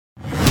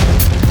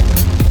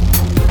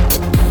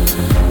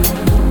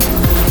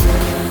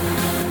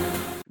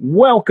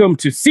Welcome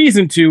to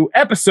Season 2,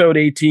 Episode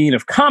 18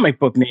 of Comic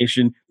Book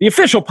Nation, the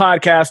official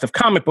podcast of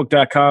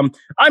comicbook.com.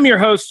 I'm your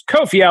host,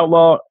 Kofi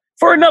Outlaw,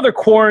 for another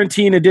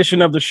quarantine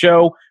edition of the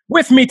show.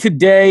 With me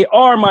today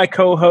are my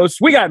co-hosts.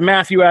 We got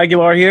Matthew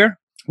Aguilar here.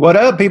 What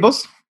up,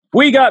 peoples?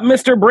 We got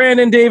Mr.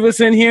 Brandon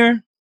Davis in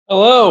here.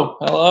 Hello.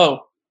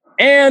 Hello.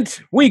 And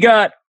we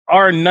got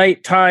our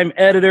nighttime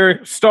editor,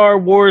 Star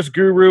Wars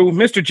guru,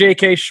 Mr.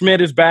 J.K.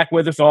 Schmidt is back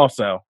with us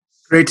also.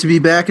 Great to be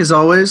back, as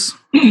always.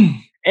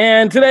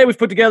 And today we've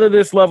put together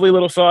this lovely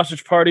little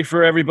sausage party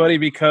for everybody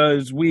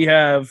because we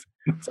have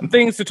some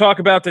things to talk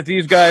about that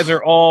these guys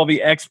are all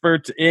the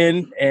experts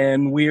in,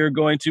 and we're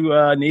going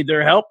to need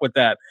their help with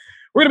that.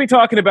 We're going to be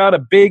talking about a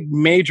big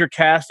major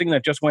casting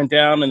that just went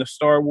down in the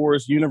Star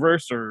Wars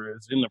universe, or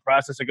is in the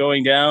process of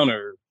going down,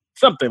 or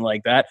something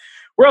like that.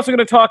 We're also going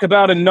to talk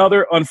about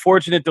another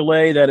unfortunate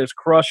delay that is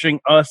crushing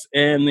us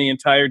and the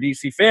entire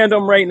DC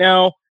fandom right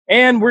now.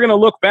 And we're going to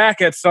look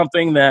back at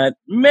something that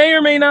may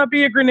or may not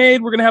be a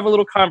grenade. We're going to have a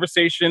little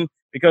conversation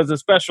because a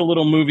special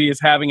little movie is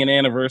having an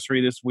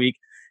anniversary this week.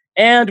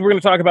 And we're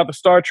going to talk about the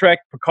Star Trek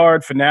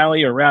Picard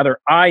finale, or rather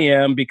I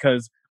am,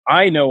 because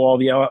I know all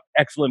the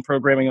excellent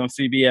programming on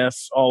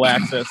CBS All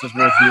Access is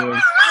worth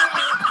viewing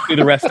to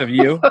the rest of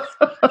you.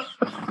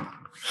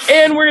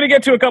 And we're going to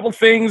get to a couple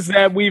things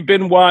that we've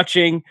been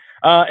watching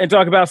and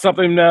talk about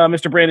something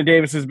Mr. Brandon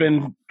Davis has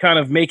been kind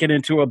of making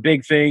into a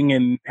big thing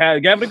and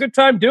having a good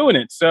time doing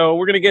it. So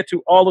we're going to get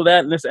to all of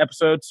that in this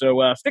episode.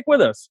 So stick with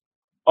us.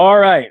 All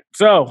right.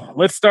 So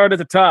let's start at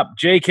the top.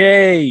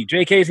 JK.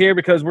 JK's here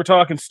because we're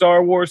talking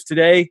Star Wars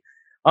today.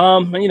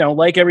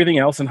 Like everything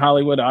else in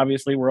Hollywood,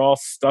 obviously, we're all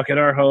stuck in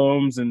our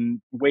homes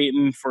and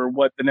waiting for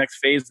what the next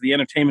phase of the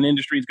entertainment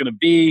industry is going to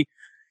be.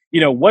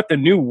 What the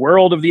new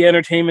world of the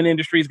entertainment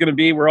industry is going to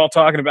be. We're all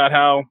talking about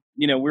how,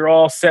 we're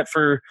all set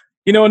for,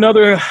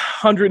 another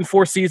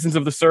 104 seasons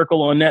of The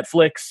Circle on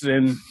Netflix,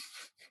 and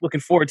looking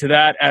forward to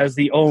that as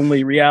the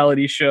only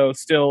reality show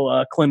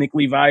still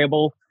clinically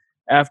viable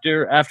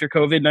after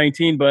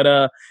COVID-19.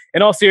 But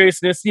in all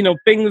seriousness,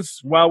 things,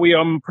 while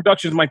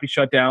productions might be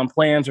shut down,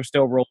 plans are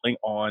still rolling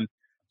on.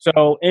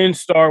 So in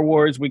Star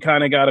Wars, we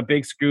kind of got a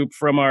big scoop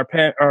from our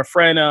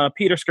friend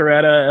Peter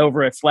Scaretta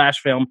over at Slash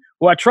Film,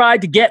 who I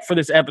tried to get for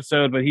this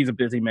episode, but he's a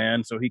busy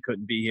man, so he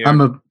couldn't be here. I'm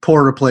a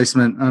poor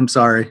replacement. I'm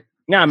sorry.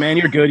 Nah, man,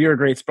 you're good. You're a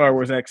great Star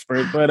Wars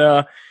expert.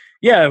 But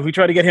we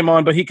tried to get him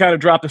on, but he kind of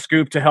dropped a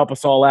scoop to help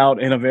us all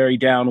out in a very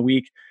down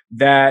week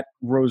that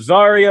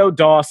Rosario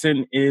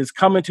Dawson is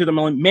coming to the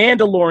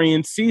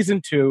Mandalorian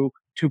Season 2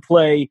 to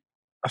play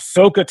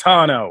Ahsoka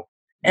Tano.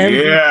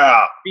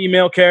 MVP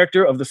female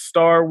character of the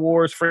Star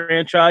Wars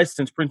franchise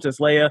since Princess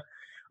Leia.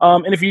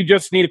 And if you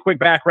just need a quick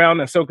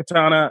background, Ahsoka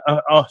Tano,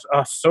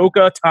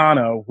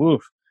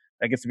 woof,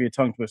 that gets to be a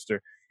tongue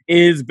twister,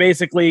 is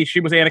basically, she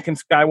was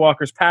Anakin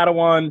Skywalker's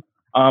Padawan.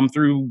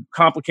 Through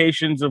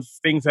complications of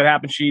things that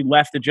happened, she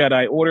left the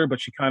Jedi Order,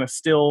 but she kind of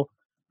still,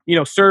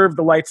 served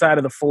the light side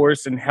of the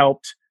Force and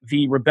helped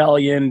the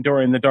rebellion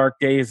during the dark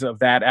days of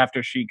that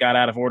after she got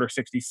out of Order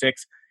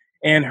 66.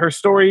 And her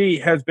story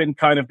has been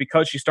kind of,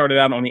 because she started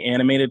out on the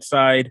animated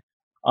side,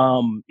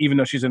 even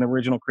though she's an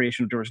original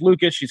creation of George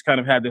Lucas, she's kind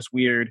of had this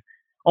weird,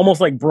 almost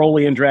like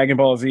Broly in Dragon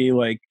Ball Z,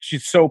 like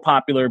she's so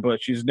popular,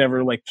 but she's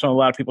never, so a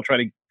lot of people try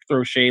to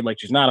throw shade, like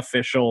she's not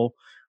official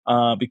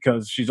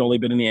because she's only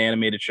been in the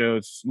animated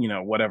shows,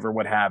 whatever,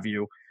 what have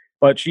you.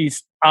 But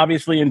she's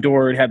obviously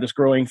had this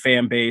growing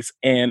fan base,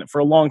 and for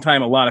a long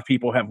time, a lot of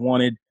people have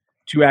wanted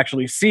to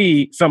actually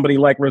see somebody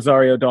like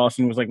Rosario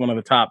Dawson, was like one of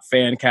the top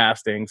fan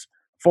castings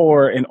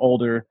for an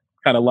older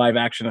kind of live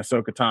action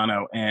Ahsoka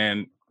Tano,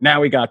 and now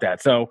we got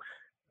that. So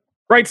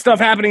great stuff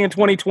happening in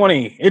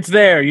 2020. It's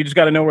there. You just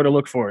got to know where to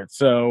look for it.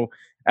 So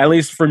at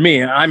least for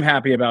me, I'm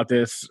happy about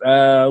this.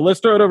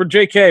 Let's throw it over to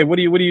JK. What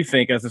do you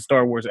think as a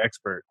Star Wars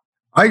expert?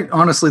 I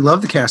honestly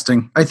love the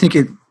casting. I think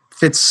it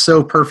fits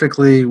so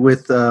perfectly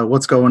with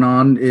what's going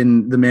on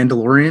in The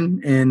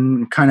Mandalorian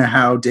and kind of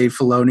how Dave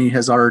Filoni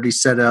has already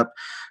set up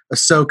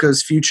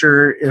Ahsoka's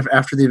future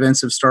after the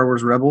events of Star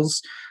Wars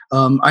Rebels.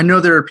 I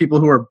know there are people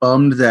who are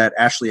bummed that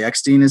Ashley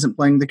Eckstein isn't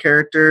playing the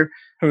character.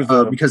 Who's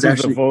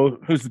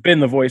been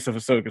the voice of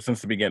Ahsoka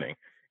since the beginning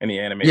in the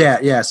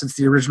animated. Yeah, since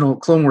the original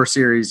Clone Wars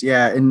series.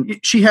 Yeah, and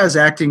she has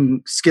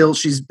acting skills.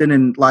 She's been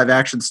in live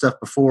action stuff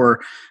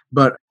before,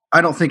 but I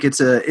don't think it's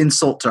an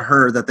insult to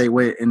her that they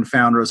went and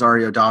found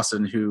Rosario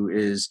Dawson, who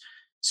is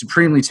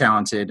supremely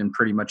talented in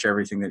pretty much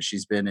everything that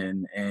she's been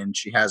in. And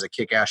she has a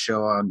kick-ass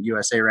show on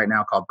USA right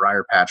now called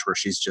Briar Patch, where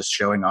she's just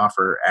showing off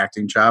her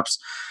acting chops.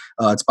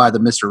 It's by the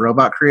Mr.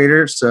 Robot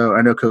creator. So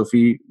I know,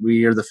 Kofi,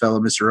 we are the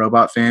fellow Mr.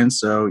 Robot fans,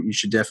 so you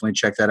should definitely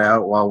check that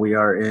out while we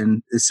are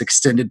in this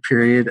extended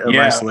period of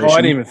isolation. Oh,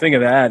 I didn't even think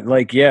of that.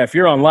 If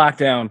you're on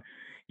lockdown,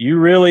 you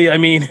really,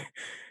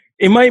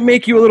 it might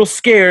make you a little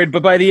scared,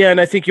 but by the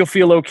end, I think you'll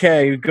feel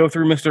okay. Go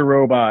through Mr.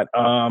 Robot.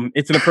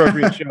 It's an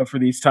appropriate show for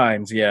these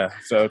times. Yeah.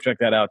 So check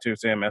that out too,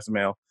 Sam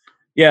SML.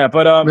 Yeah,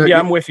 but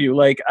I'm with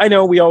you. I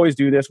know we always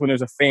do this when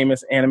there's a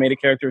famous animated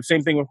character.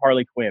 Same thing with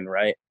Harley Quinn,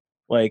 right?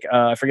 Like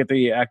I forget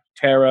the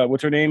Tara.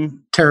 What's her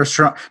name? Tara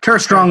Strong. Tara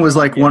Strong was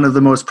like one of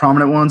the most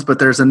prominent ones, but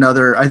there's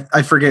another.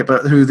 I forget,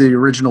 but who the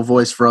original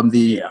voice from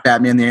the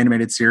Batman the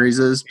Animated Series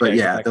is. But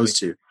exactly. Those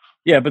two.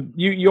 Yeah, but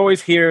you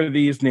always hear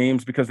these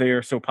names because they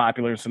are so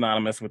popular and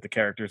synonymous with the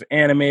characters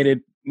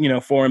animated,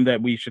 form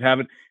that we should have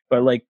it.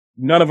 But like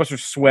none of us are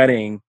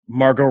sweating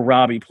Margot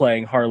Robbie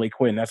playing Harley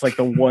Quinn. That's like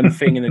the one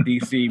thing in the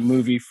DC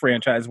movie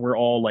franchise we're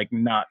all like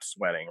not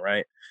sweating,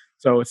 right?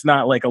 So it's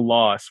not like a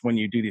loss when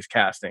you do these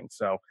castings.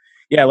 So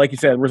yeah, like you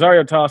said,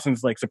 Rosario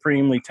Dawson's like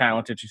supremely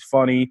talented. She's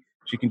funny.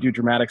 She can do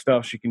dramatic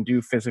stuff. She can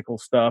do physical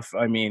stuff.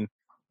 I mean,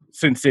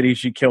 Sin City,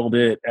 she killed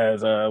it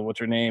as what's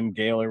her name,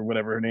 Gail or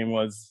whatever her name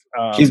was.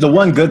 She's the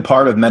one good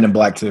part of Men in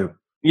Black 2.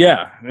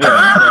 Yeah.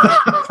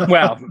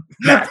 Wow.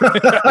 That's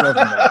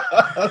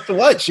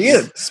what she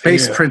is.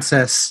 Space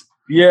princess.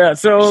 Yeah.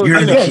 So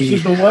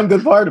she's the one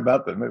good part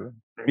about that movie.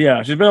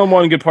 Yeah, she's been on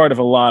one good part of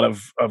a lot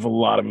of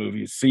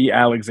movies. See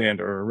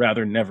Alexander, or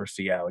rather, never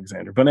see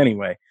Alexander. But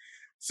anyway,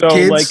 so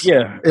kids?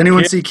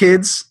 Anyone see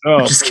Kids?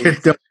 Oh, just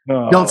kidding.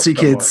 Don't see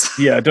Kids.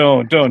 Yeah,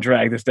 don't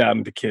drag this down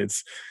into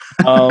Kids.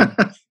 But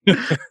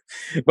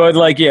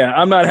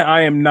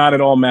I am not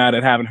at all mad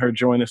at having her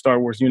join the Star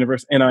Wars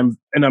universe, and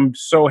I'm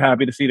so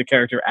happy to see the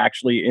character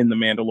actually in The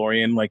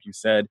Mandalorian, like you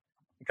said,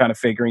 kind of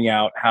figuring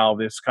out how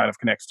this kind of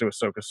connects to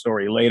Ahsoka's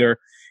story later.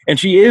 And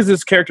she is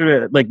this character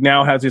that like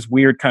now has this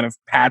weird kind of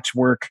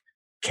patchwork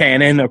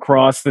canon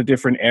across the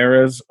different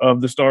eras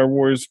of the Star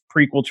Wars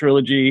prequel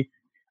trilogy,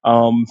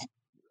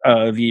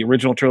 the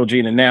original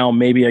trilogy, and now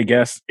maybe I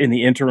guess in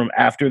the interim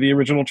after the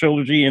original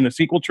trilogy and the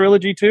sequel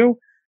trilogy too.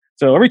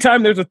 So every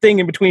time there's a thing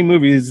in between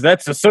movies,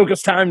 that's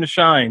Ahsoka's time to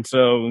shine.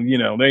 So,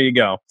 there you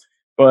go.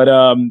 But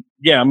I'm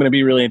going to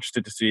be really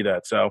interested to see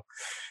that. So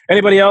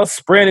anybody else?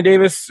 Brandon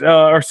Davis,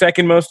 our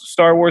second most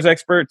Star Wars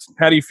expert.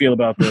 How do you feel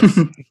about this?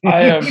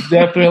 I am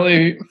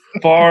definitely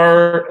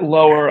far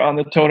lower on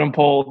the totem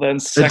pole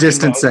than second. A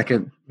distant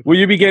second. Will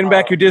you be getting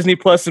back your Disney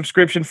Plus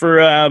subscription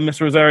for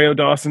Miss Rosario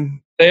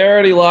Dawson? They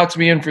already locked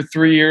me in for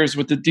 3 years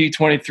with the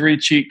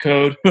D23 cheat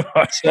code.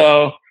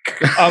 So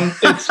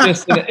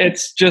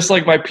it's just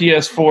like my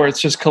PS4. It's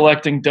just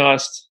collecting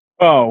dust.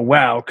 Oh,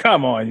 wow.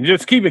 Come on.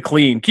 Just keep it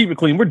clean. Keep it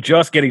clean. We're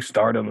just getting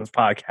started on this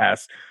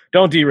podcast.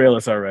 Don't derail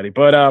us already.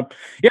 But,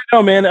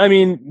 man. I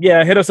mean,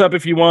 hit us up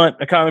if you want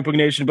a Comic Book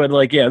Nation. But,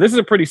 this is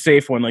a pretty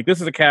safe one. Like,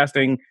 this is a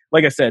casting,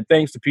 like I said,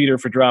 thanks to Peter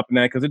for dropping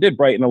that because it did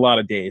brighten a lot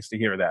of days to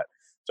hear that.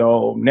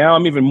 So now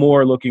I'm even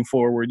more looking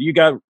forward. You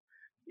got,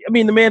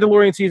 The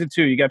Mandalorian Season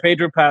 2. You got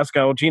Pedro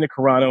Pascal, Gina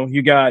Carano.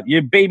 You got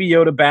your Baby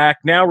Yoda back.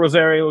 Now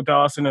Rosario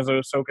Dawson as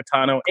Ahsoka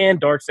Tano and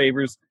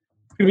Darksabers.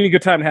 It's going to be a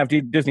good time to have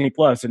Disney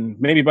Plus, and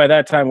maybe by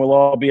that time we'll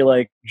all be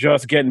like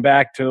just getting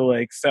back to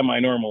like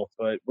semi-normal,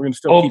 but we're going to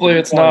still hopefully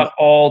it's not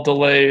all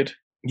delayed.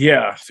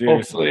 Yeah, seriously.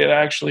 Hopefully it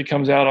actually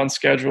comes out on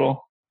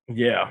schedule.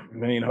 Yeah,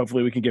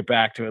 hopefully we can get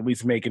back to at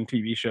least making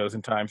TV shows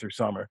in time through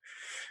summer.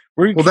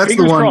 Well, that's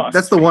the one. Crossed.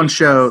 That's the one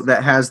show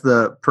that has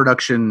the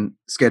production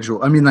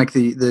schedule. I mean, like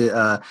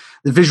the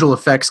visual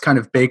effects kind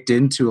of baked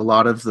into a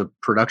lot of the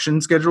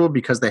production schedule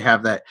because they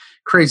have that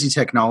crazy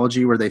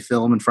technology where they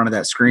film in front of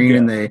that screen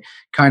and they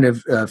kind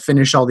of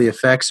finish all the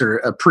effects or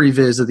a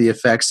previs of the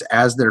effects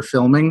as they're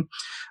filming.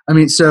 I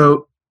mean,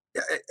 so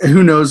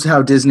who knows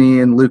how Disney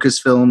and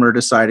Lucasfilm are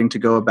deciding to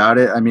go about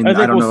it. I mean,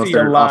 I don't know if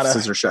their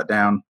offices are shut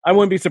down. I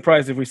wouldn't be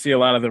surprised if we see a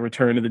lot of the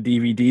return to the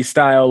DVD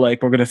style.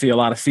 Like we're going to see a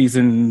lot of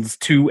seasons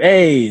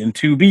 2A and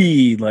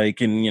 2B,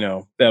 like in,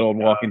 that old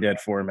Walking Dead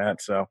format.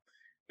 So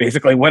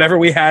basically whatever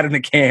we had in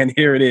the can,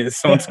 here it is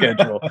on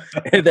schedule.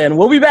 And then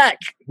we'll be back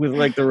with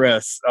like the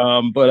rest.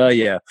 So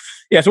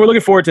we're looking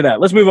forward to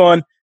that. Let's move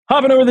on.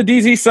 Hopping over the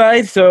DZ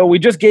side. So we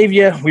just gave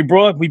you, we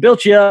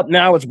built you up.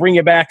 Now let's bring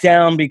you back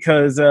down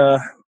because,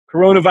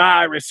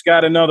 coronavirus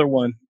got another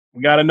one.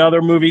 We got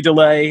another movie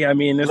delay. I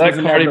mean, this was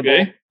Cardi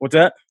B. What's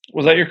that?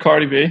 Was that your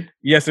Cardi B?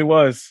 Yes, it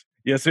was.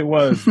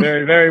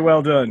 Very, very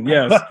well done.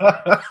 Yes.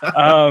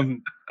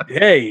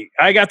 Hey,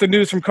 I got the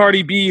news from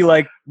Cardi B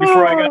like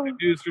before I got the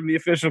news from the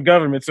official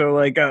government. So,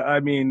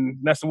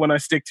 that's the one I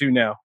stick to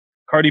now.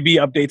 Cardi B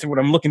updates are what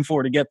I'm looking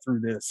for to get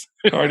through this.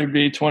 Cardi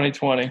B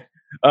 2020.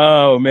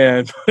 Oh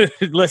man,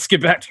 let's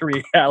get back to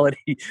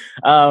reality.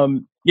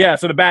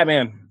 So the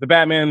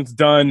Batman's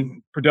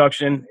done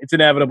production. It's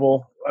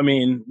inevitable. I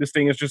mean, this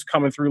thing is just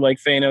coming through like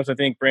Thanos. I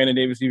think Brandon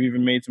Davis, you've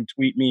even made some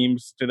tweet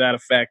memes to that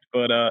effect.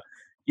 But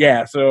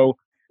so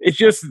it's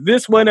just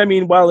this one. I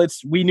mean,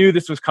 we knew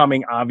this was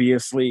coming,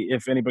 obviously,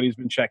 if anybody's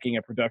been checking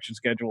a production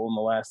schedule in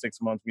the last 6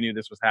 months, we knew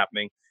this was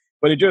happening.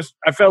 But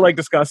I felt like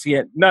discussing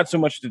it, not so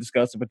much to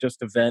discuss it, but just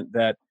to vent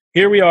that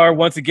here we are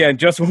once again,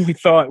 just when we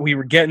thought we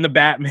were getting the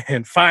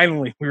Batman,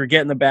 finally, we were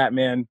getting the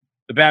Batman.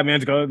 The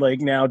Batman's going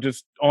now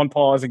just on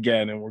pause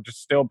again, and we're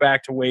just still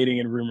back to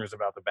waiting and rumors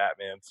about the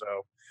Batman.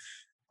 So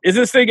is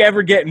this thing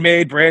ever getting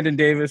made, Brandon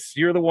Davis?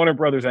 You're the Warner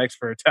Brothers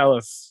expert. Tell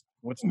us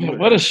what's new.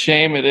 What a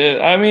shame it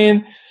is. I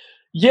mean,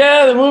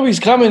 the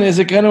movie's coming. Is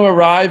it going to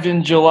arrive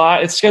in July?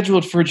 It's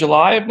scheduled for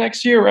July of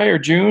next year, right? Or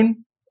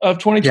June of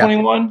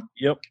 2021?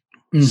 Yeah. Yep.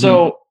 Mm-hmm.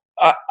 So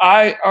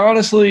I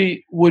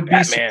honestly would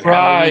be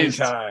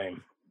surprised.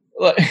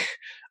 like,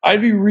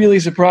 I'd be really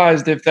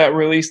surprised if that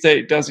release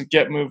date doesn't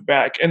get moved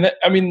back. And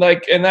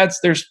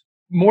there's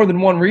more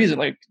than one reason.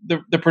 Like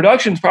the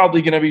production's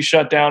probably going to be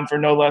shut down for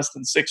no less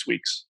than 6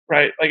 weeks,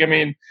 right? Like, I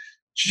mean,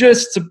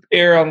 just to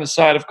err on the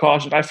side of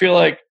caution, I feel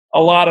like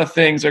a lot of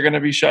things are going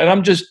to be shut. And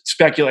I'm just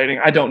speculating.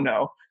 I don't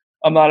know.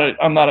 I'm not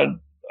an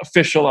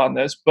official on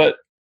this, but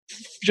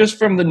just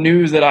from the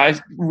news that I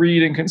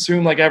read and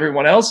consume like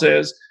everyone else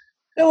is,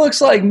 it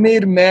looks like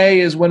mid-May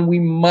is when we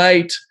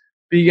might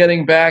be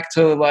getting back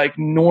to like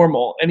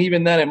normal. And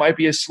even then it might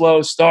be a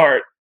slow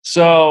start.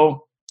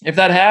 So if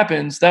that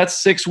happens,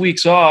 that's 6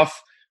 weeks off.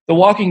 The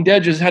Walking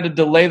Dead just had to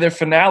delay their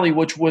finale,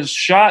 which was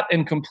shot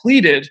and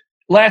completed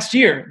last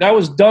year. That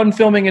was done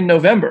filming in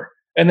November,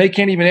 and they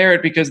can't even air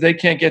it because they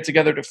can't get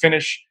together to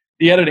finish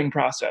the editing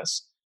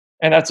process.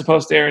 And that's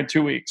supposed to air in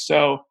 2 weeks.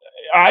 So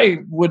I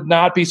would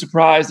not be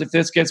surprised if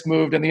this gets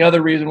moved. And the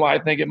other reason why I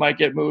think it might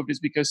get moved is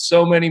because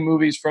so many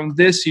movies from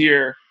this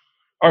year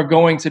are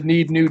going to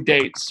need new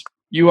dates.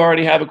 You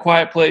already have A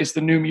Quiet Place,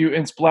 The New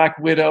Mutants, Black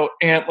Widow,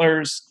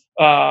 Antlers,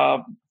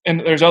 and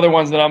there's other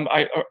ones that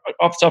I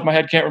off the top of my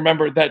head can't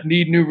remember that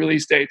need new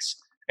release dates.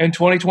 And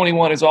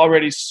 2021 is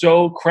already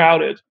so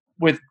crowded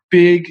with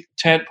big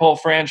tentpole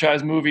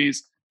franchise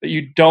movies that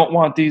you don't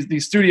want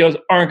these studios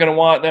aren't going to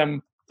want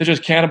them to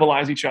just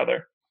cannibalize each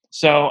other.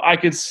 So I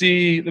could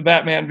see the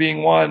Batman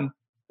being one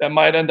that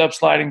might end up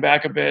sliding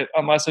back a bit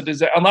unless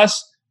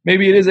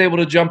maybe it is able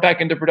to jump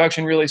back into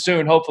production really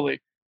soon,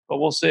 hopefully, but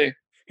we'll see.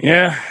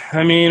 Yeah,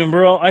 I mean,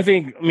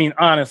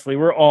 honestly,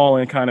 we're all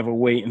in kind of a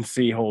wait and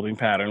see holding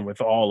pattern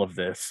with all of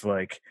this.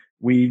 Like,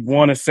 we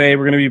want to say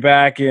we're going to be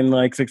back in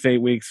like 6 to 8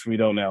 weeks. We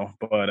don't know,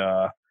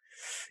 but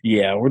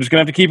yeah, we're just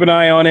going to have to keep an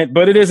eye on it.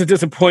 But it is a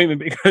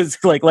disappointment because,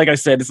 like I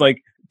said, it's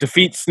like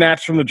defeat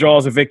snatched from the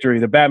jaws of victory.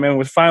 The Batman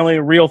was finally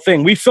a real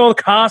thing. We saw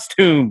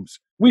costumes.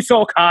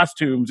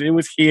 It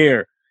was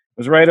here. It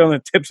was right on the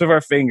tips of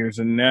our fingers.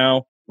 And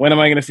now, when am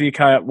I going to see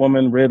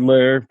Catwoman,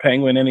 Riddler,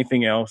 Penguin,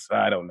 anything else?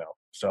 I don't know.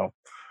 So,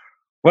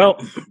 well,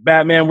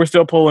 Batman, we're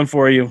still pulling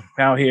for you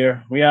out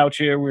here. We're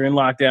in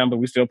lockdown, but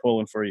we're still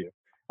pulling for you.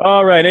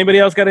 All right. Anybody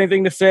else got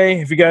anything to say?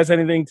 If you guys had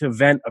anything to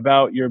vent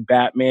about your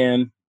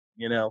Batman,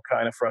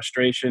 kind of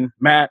frustration.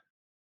 Matt?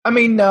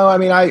 No.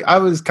 I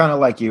was kind of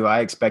like you. I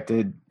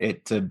expected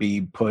it to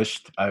be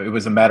pushed. It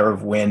was a matter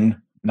of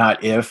when,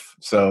 not if.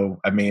 So,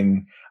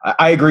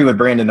 I agree with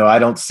Brandon, though. I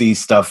don't see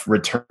stuff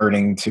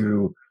returning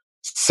to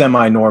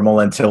semi-normal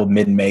until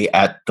mid-May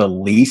at the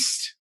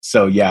least.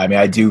 So, yeah,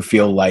 I do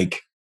feel like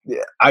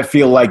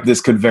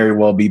this could very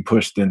well be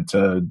pushed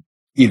into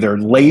either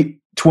late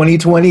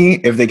 2020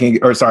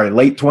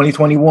 late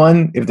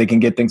 2021 if they can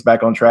get things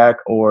back on track,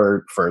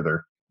 or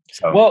further.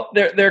 So. Well,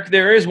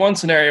 there is one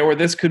scenario where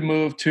this could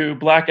move to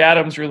Black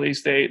Adam's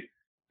release date,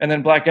 and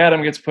then Black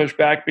Adam gets pushed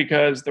back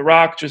because The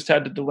Rock just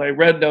had to delay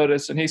Red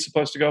Notice, and he's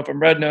supposed to go from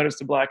Red Notice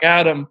to Black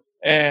Adam,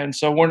 and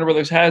so Warner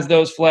Brothers has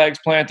those flags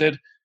planted.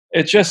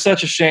 It's just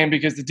such a shame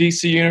because the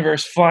DC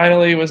universe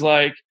finally was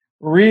like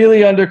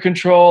really under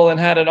control and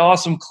had an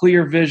awesome,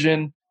 clear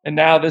vision, and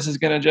now this is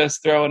going to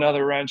just throw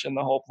another wrench in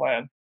the whole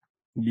plan.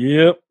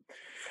 Yep.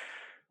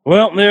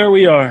 Well, there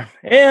we are.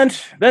 And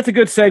that's a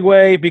good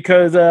segue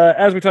because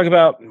as we talk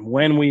about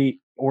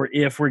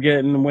if we're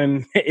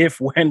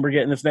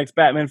getting this next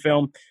Batman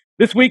film,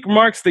 this week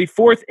marks the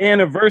 4th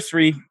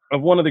anniversary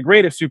of one of the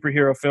greatest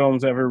superhero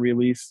films ever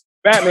released,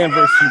 Batman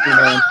vs.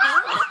 Superman.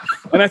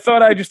 And I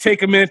thought I'd just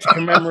take a minute to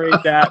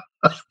commemorate that.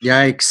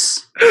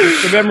 Yikes.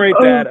 Commemorate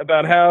that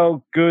about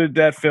how good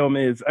that film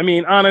is.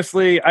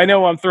 Honestly, I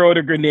know I'm throwing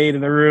a grenade in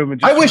the room.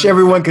 I wish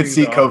everyone could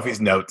see Kofi's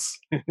notes.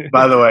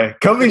 By the way,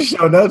 Kofi's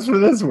show notes for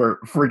this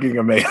were freaking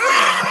amazing.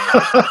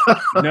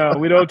 No,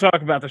 we don't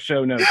talk about the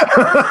show notes.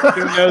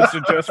 Show notes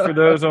are just for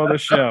those on the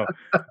show.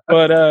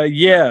 But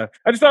yeah,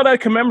 I just thought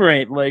I'd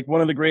commemorate like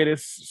one of the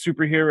greatest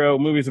superhero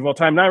movies of all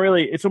time. Not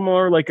really. It's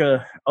more like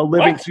a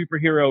living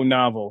superhero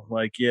novel.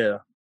 Like, yeah,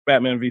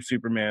 Batman v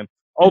Superman.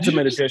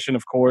 Ultimate Edition,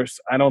 of course.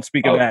 I don't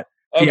speak of that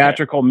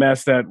theatrical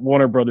mess that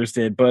Warner Brothers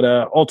did, but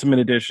Ultimate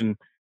Edition.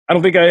 I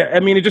don't think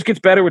it just gets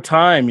better with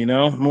time,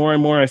 More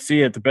and more I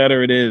see it, the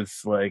better it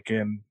is. Like,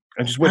 and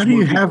I just wish. How do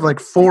you have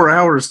like 4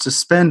 hours to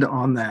spend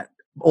on that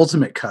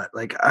ultimate cut?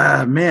 Like,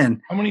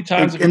 man. How many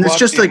times have you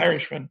watched The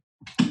Irishman?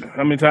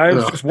 How many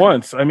times? Just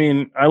once.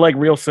 I like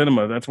real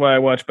cinema. That's why I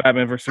watch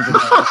Batman vs.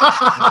 Superman.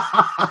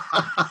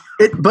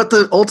 But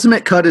the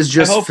ultimate cut is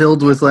just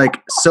filled with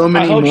like so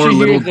many more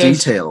little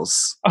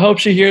details. I hope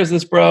she hears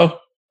this, bro.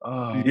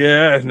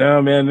 Yeah,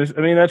 no, man.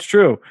 That's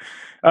true.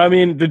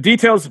 The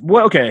details.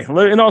 Well, okay.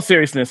 In all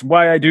seriousness,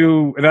 why I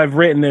do, and I've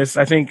written this.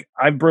 I think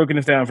I've broken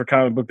this down for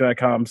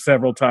comicbook.com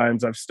several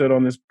times. I've stood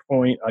on this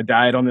point. I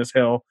died on this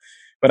hill,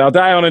 but I'll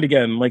die on it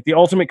again. Like the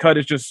ultimate cut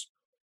is just.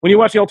 When you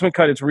watch the ultimate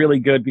cut, it's really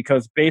good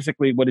because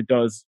basically what it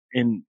does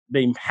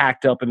they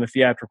hacked up in the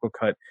theatrical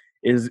cut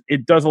is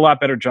it does a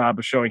lot better job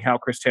of showing how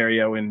Chris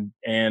Terrio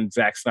and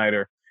Zack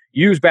Snyder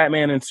use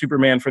Batman and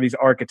Superman for these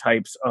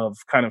archetypes of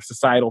kind of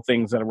societal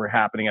things that were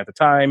happening at the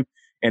time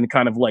and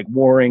kind of like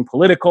warring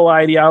political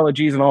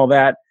ideologies and all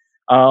that.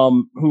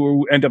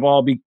 who end up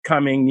all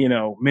becoming,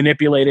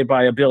 manipulated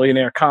by a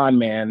billionaire con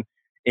man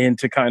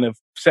into kind of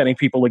setting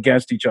people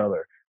against each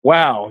other.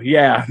 Wow,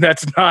 yeah,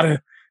 that's not an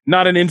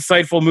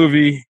insightful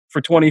movie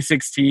for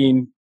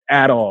 2016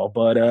 at all.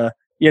 But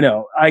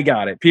I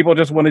got it. People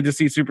just wanted to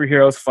see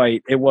superheroes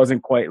fight. It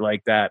wasn't quite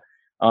like that.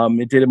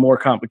 It did a more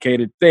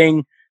complicated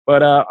thing,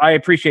 but I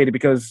appreciate it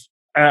because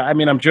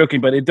I'm joking,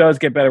 but it does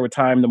get better with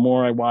time the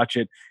more I watch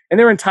it. And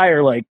their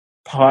entire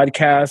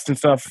podcast and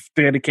stuff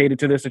dedicated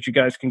to this that you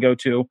guys can go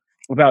to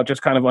about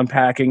just kind of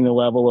unpacking the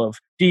level of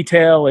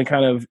detail and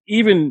kind of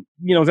even,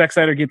 Zack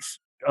Snyder gets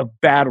a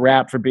bad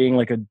rap for being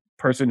like a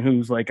person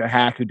who's like a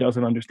hack who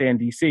doesn't understand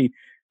DC.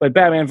 But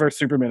Batman vs.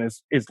 Superman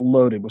is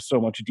loaded with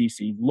so much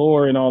DC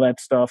lore and all that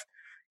stuff,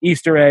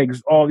 Easter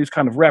eggs, all these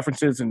kind of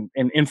references and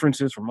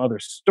inferences from other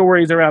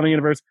stories around the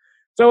universe.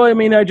 So,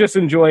 I just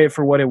enjoy it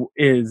for what it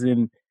is.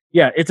 And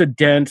yeah, it's a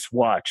dense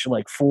watch,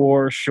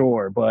 for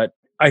sure. But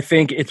I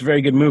think it's a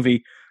very good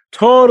movie.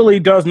 Totally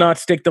does not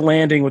stick the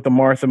landing with the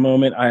Martha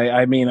moment.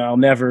 I'll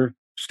never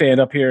stand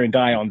up here and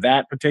die on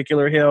that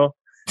particular hill.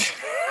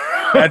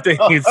 I think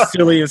it's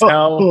silly as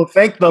hell. Oh,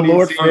 thank the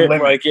Lord for living.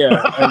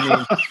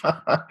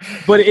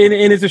 But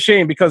it's a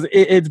shame because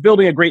it's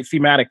building a great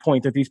thematic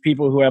point that these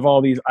people who have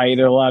all these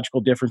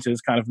ideological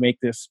differences kind of make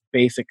this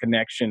basic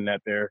connection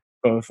that they're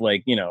both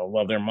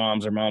love their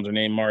moms. Their moms are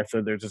named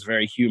Martha. There's this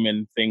very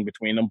human thing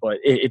between them, but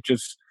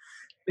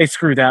they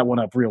screwed that one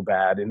up real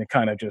bad, and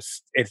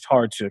it's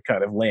hard to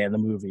kind of land the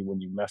movie when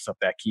you mess up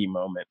that key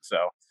moment. So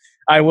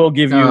I will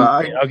give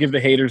I'll give the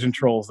haters and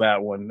trolls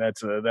that one.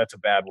 That's a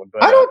bad one.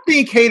 But I don't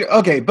think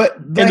but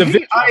the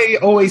hate I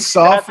always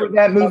saw for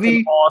that movie.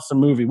 An awesome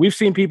movie. We've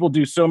seen people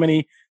do so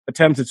many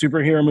attempts at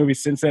superhero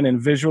movies since then,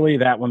 and visually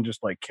that one just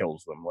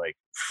kills them.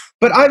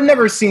 But I've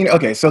never seen.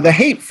 Okay, so the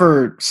hate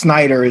for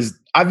Snyder is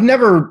I've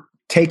never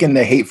taken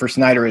the hate for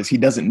Snyder as he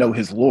doesn't know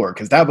his lore,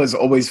 because that was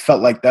always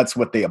felt like that's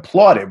what they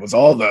applauded was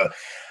all the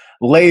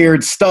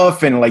layered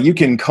stuff, and you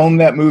can comb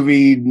that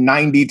movie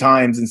 90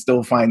 times and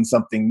still find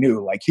something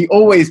new. He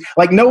always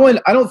no one,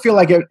 I don't feel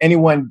like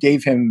anyone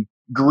gave him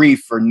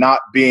grief for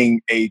not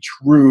being a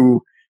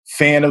true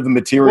fan of the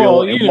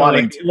material and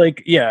wanting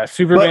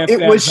Superman. But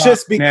it was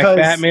just because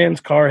Batman's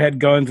car had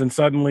guns and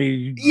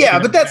suddenly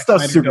but that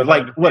stuff's super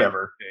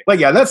whatever.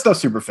 That stuff's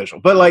superficial.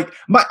 But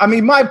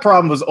my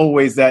problem was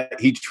always that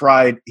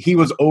he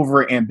was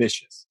over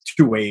ambitious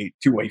to a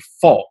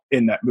fault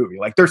in that movie.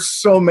 There's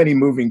so many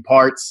moving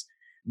parts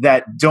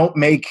that don't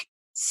make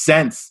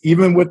sense.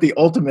 Even with the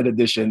Ultimate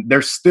Edition,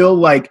 there's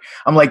still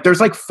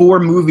there's 4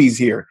 movies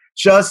here.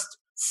 Just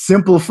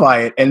simplify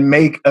it and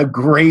make a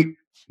great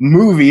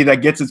movie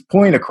that gets its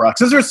point across.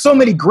 Because there's so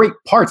many great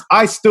parts.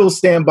 I still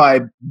stand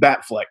by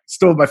Batfleck.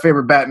 Still my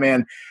favorite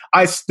Batman.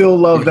 I still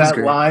love that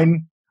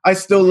line. I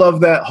still love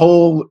that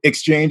whole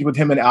exchange with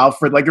him and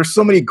Alfred. There's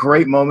so many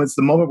great moments.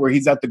 The moment where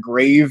he's at the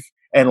grave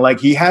and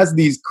he has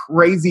these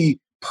crazy,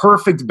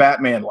 perfect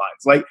Batman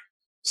lines.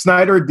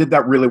 Snyder did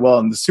that really well.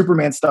 And the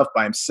Superman stuff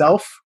by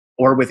himself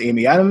or with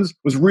Amy Adams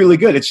was really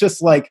good. It's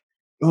just it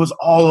was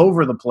all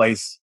over the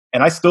place.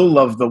 And I still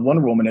love the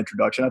Wonder Woman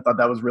introduction. I thought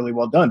that was really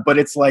well done. But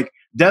it's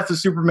Death of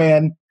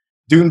Superman,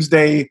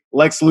 Doomsday,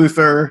 Lex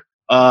Luthor,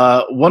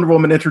 Wonder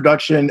Woman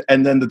introduction,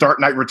 and then The Dark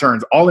Knight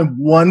Returns, all in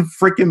one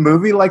freaking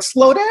movie.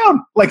 Slow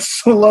down.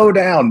 Slow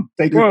down.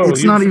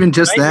 It's not even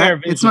just that.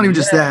 It's not even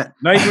just that.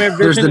 Nightmare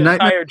Vision, the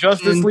entire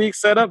Justice League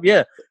setup.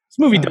 Yeah, this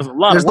movie does a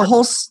lot of work.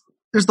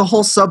 There's the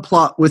whole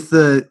subplot with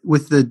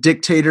the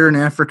dictator in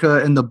Africa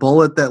and the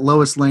bullet that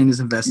Lois Lane is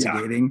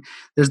investigating. Yeah.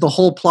 There's the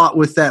whole plot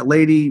with that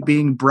lady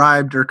being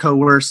bribed or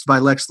coerced by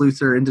Lex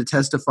Luthor into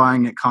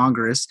testifying at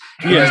Congress.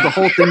 Yeah. There's the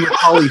whole thing with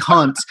Holly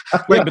Hunt.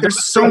 But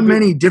there's so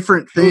many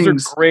different things.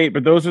 Those are great,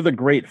 but those are the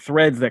great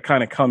threads that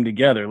kind of come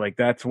together.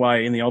 That's why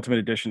in the Ultimate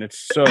Edition,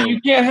 it's so you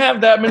can't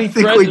have that many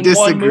threads in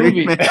one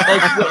movie.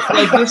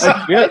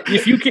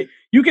 If you can.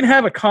 You can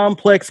have a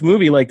complex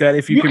movie like that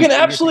if you can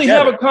absolutely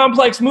have a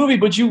complex movie,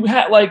 but you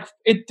had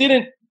it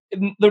didn't.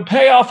 The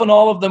payoff on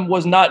all of them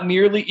was not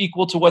nearly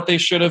equal to what they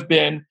should have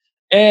been,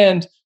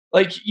 and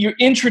you're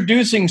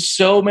introducing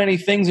so many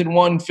things in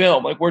one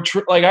film.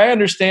 I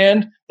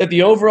understand that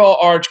the overall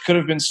arc could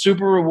have been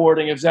super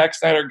rewarding if Zack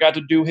Snyder got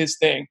to do his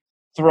thing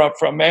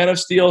from Man of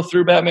Steel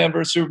through Batman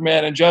vs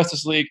Superman and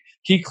Justice League.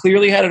 He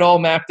clearly had it all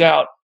mapped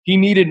out. He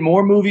needed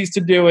more movies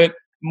to do it,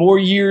 more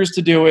years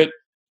to do it.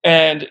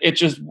 And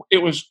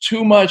it was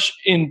too much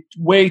in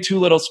way too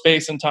little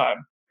space and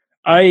time.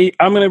 I'm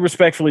going to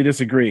respectfully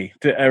disagree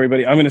to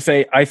everybody. I'm going to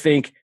say I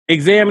think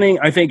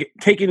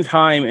taking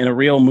time in a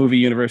real movie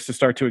universe to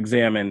start to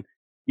examine,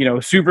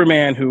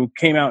 Superman, who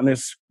came out in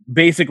this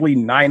basically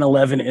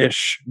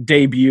 9/11-ish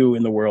debut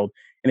in the world,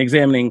 and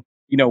examining,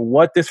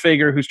 what this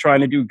figure who's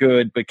trying to do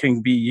good but can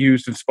be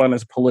used and spun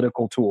as a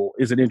political tool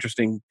is an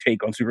interesting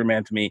take on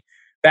Superman to me.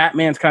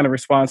 Batman's kind of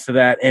response to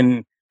that,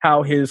 and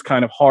how his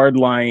kind of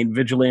hardline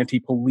vigilante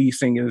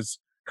policing is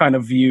kind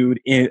of viewed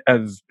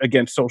as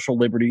against social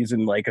liberties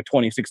in a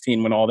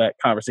 2016 when all that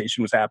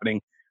conversation was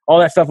happening. All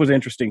that stuff was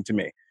interesting to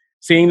me.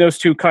 Seeing those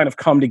two kind of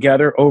come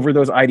together over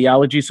those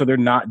ideologies, so they're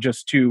not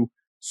just two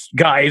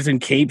guys in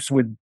capes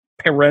with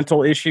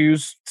parental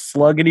issues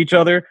slugging each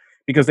other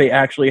because they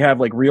actually have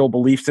like real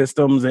belief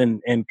systems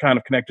and kind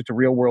of connected to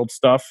real world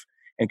stuff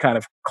and kind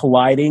of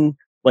colliding.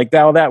 Like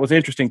that was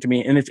interesting to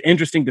me. And it's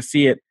interesting to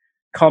see it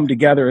come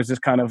together as this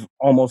kind of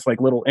almost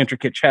like little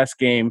intricate chess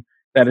game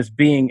that is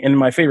being, and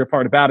my favorite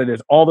part about it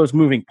is all those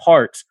moving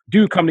parts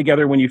do come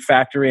together when you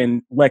factor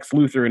in Lex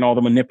Luthor and all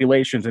the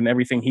manipulations and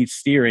everything he's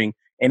steering.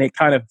 And it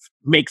kind of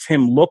makes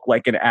him look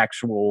like an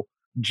actual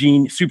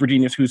super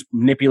genius who's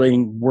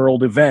manipulating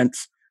world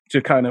events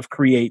to kind of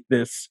create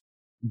this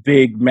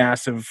big,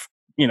 massive,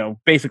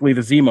 basically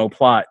the Zemo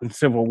plot in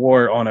Civil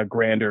War on a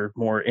grander,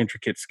 more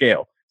intricate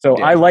scale. So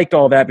I liked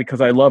all that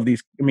because I love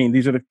these. I mean,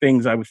 these are the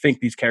things I would think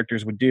these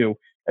characters would do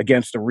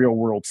against a real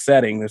world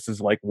setting. This is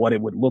like what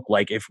it would look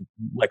like if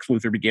Lex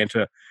Luthor began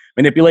to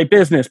manipulate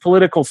business,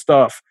 political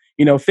stuff,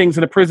 things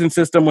in the prison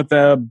system with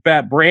the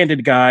Bat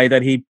branded guy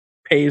that he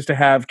pays to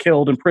have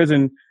killed in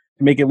prison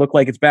to make it look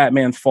like it's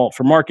Batman's fault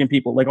for marking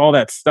people, like all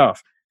that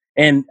stuff.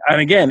 And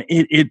again,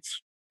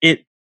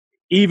 it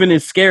even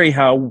is scary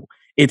how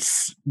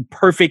it's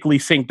perfectly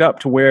synced up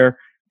to where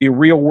the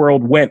real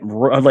world went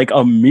like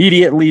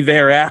immediately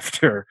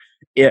thereafter,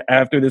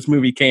 after this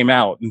movie came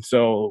out. And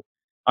so,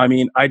 I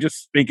mean, I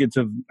just think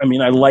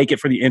I like it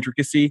for the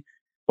intricacy,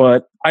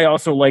 but I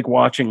also like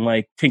watching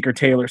like Tinker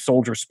Tailor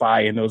Soldier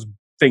Spy and those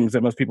things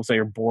that most people say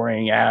are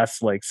boring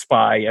ass, like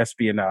spy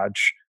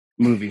espionage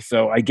movies.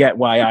 So I get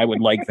why I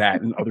would like that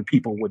and other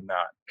people would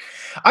not.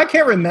 I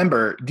can't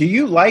remember. Do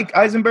you like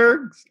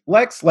Eisenberg's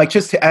Lex? Like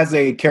just as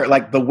a character,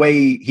 like the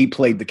way he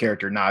played the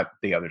character, not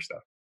the other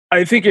stuff.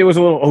 I think it was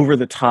a little over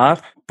the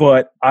top,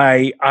 but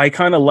I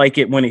kind of like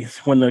it when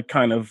the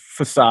kind of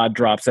facade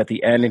drops at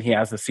the end and he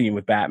has the scene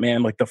with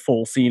Batman, like the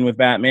full scene with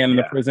Batman in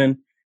the prison,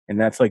 and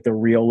that's like the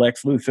real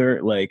Lex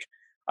Luthor. Like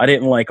I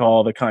didn't like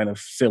all the kind of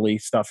silly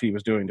stuff he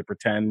was doing to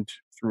pretend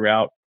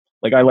throughout.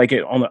 Like I like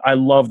it I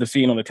love the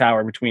scene on the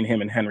tower between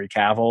him and Henry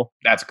Cavill.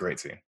 That's a great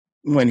scene.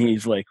 When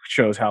he's like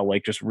shows how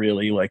like just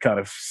really like kind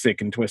of sick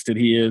and twisted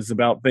he is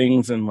about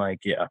things and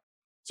like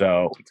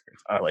So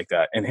I like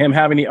that. And him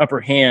having the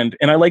upper hand.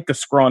 And I like the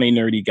scrawny,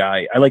 nerdy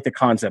guy. I like the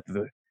concept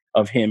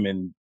of him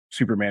and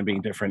Superman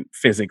being different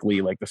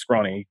physically, like the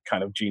scrawny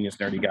kind of genius,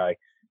 nerdy guy,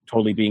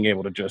 totally being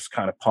able to just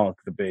kind of punk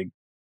the big,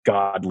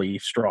 godly,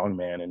 strong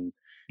man and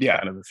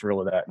kind of the thrill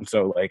of that. And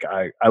so like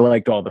I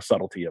liked all the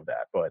subtlety of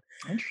that. But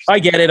I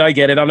get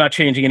it. I'm not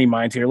changing any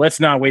minds here. Let's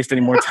not waste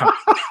any more time.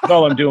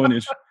 All I'm doing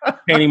is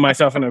painting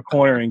myself in a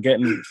corner and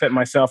setting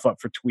myself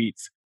up for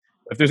tweets.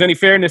 If there's any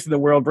fairness in the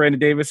world, Brandon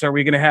Davis, are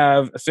we going to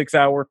have a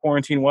 6-hour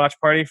quarantine watch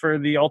party for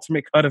the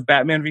ultimate cut of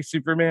Batman v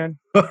Superman?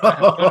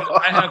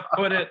 I have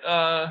put it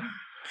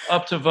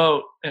up to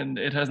vote, and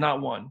it has not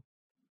won.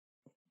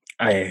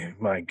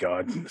 My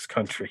God, this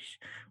country.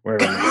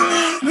 Where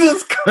are we?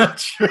 This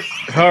country.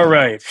 All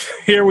right,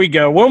 here we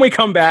go. When we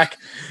come back,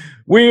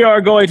 we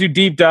are going to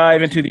deep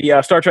dive into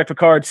the Star Trek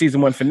Picard Season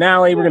 1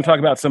 finale. We're going to talk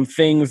about some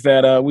things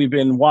that we've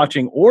been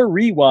watching or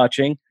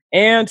rewatching.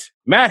 And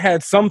Matt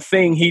had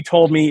something he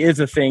told me is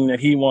a thing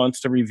that he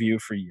wants to review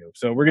for you.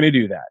 So we're going to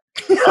do that.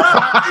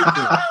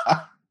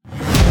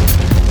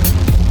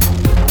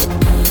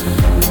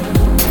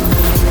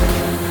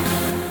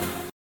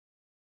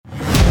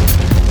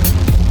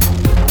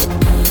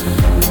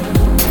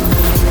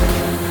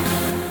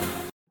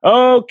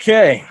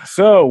 Okay,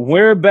 so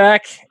we're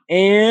back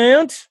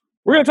and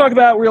we're going to talk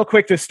about real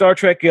quick the Star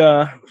Trek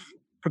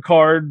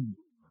Picard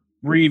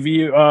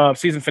review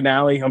season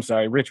finale. I'm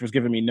sorry, Rich was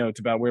giving me notes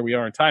about where we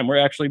are in time.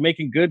 We're actually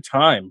making good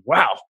time.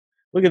 Wow,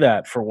 look at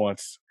that for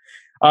once.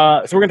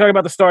 So we're gonna talk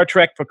about the Star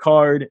Trek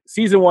Picard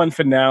season 1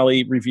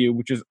 finale review,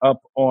 which is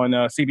up on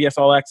CBS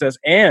All Access,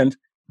 and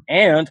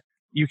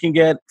you can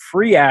get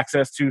free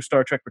access to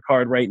Star Trek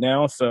Picard right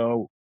now.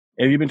 So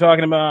if you've been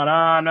talking about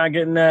I'm not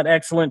getting that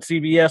excellent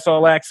CBS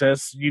All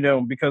Access,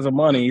 because of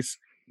monies,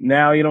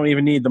 now you don't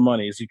even need the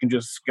monies. You can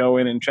just go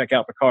in and check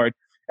out Picard.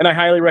 And I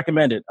highly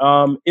recommend it.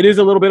 It is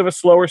a little bit of a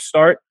slower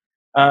start.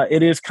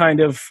 It is kind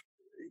of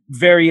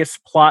various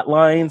plot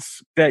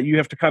lines that you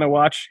have to kind of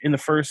watch in the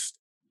first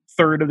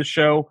third of the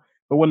show.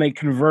 But when they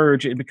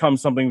converge, it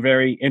becomes something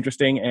very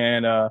interesting.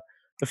 And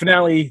the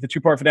finale, the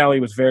 2-part finale,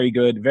 was very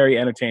good, very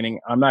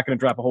entertaining. I'm not going to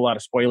drop a whole lot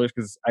of spoilers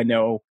because I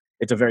know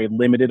it's a very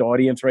limited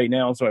audience right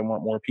now. So I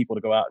want more people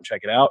to go out and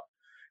check it out.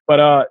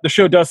 But the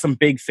show does some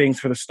big things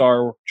for the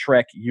Star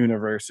Trek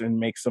universe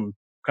and makes some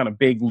kind of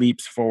big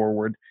leaps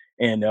forward.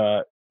 And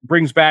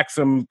brings back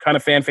some kind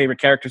of fan favorite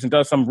characters and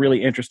does some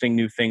really interesting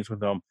new things with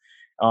them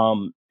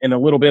in a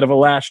little bit of a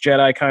Last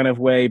Jedi kind of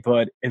way,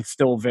 but it's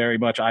still very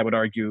much, I would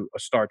argue, a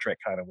Star Trek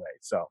kind of way.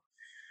 So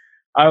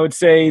I would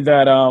say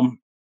that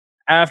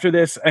after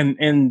this,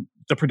 and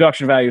the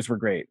production values were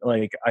great.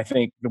 Like, I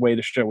think the way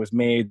the show was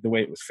made, the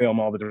way it was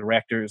filmed, all the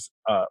directors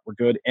were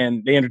good.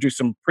 And they introduced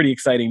some pretty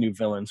exciting new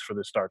villains for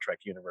the Star Trek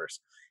universe,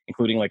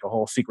 including like a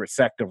whole secret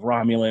sect of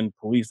Romulan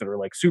police that are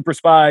like super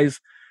spies,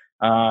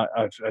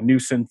 a new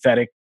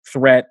synthetic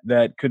threat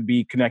that could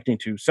be connecting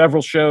to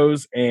several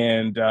shows,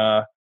 and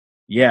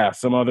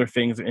some other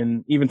things,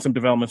 and even some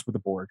developments with the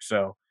Borg.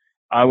 So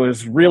I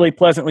was really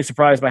pleasantly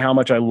surprised by how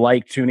much I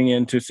like tuning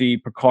in to see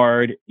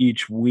Picard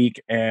each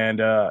week. And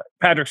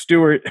Patrick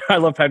Stewart, I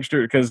love Patrick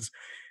Stewart because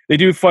they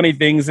do funny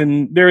things.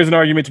 And there is an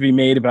argument to be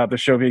made about the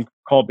show being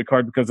called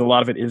Picard because a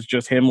lot of it is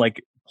just him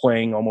like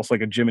playing almost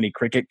like a Jiminy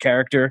Cricket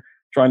character,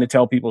 trying to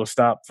tell people to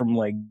stop from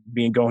like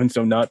going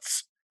so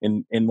nuts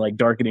in like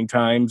darkening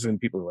times. And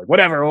people are like,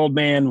 whatever, old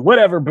man,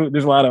 whatever.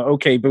 There's a lot of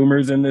okay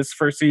boomers in this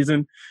first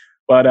season.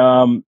 But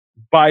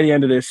by the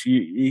end of this,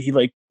 he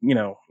like,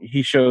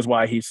 he shows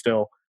why he's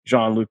still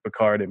Jean-Luc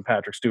Picard and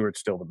Patrick Stewart's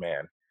still the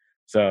man.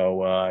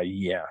 So,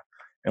 yeah.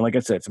 And like I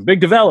said, some big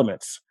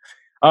developments.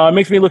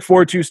 Makes me look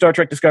forward to Star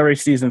Trek Discovery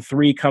Season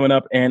 3 coming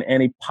up and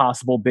any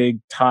possible big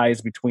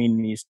ties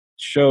between these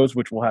shows,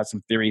 which we'll have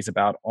some theories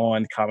about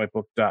on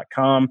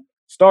comicbook.com.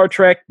 Star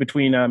Trek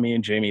between me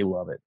and Jamie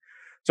love it.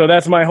 So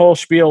that's my whole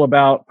spiel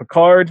about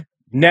Picard.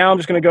 Now I'm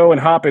just going to go and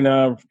hop in.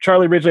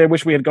 Charlie Ridgely, I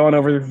wish we had gone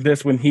over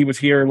this when he was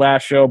here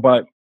last show,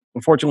 but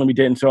unfortunately we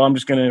didn't. So I'm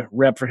just going to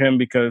rep for him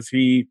because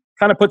he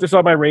kind of put this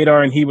on my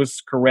radar and he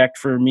was correct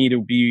for me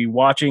to be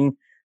watching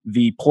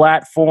The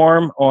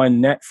Platform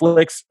on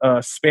Netflix,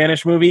 a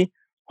Spanish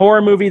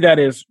horror movie that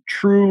is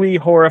truly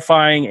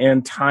horrifying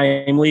and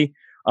timely.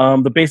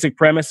 The basic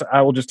premise,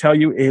 I will just tell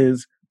you,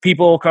 is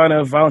people kind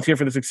of volunteer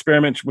for this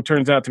experiment, which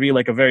turns out to be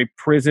like a very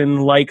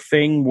prison-like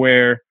thing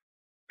where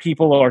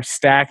people are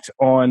stacked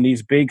on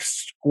these big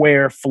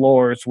square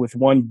floors with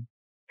one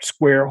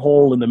square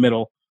hole in the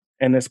middle.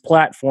 And this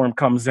platform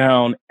comes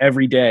down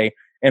every day.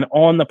 And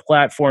on the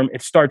platform,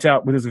 it starts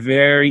out with this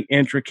very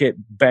intricate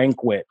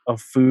banquet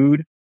of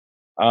food.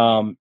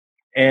 And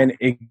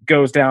it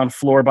goes down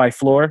floor by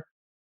floor.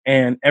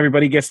 And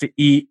everybody gets to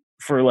eat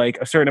for like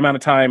a certain amount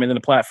of time. And then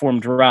the platform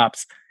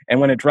drops. And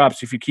when it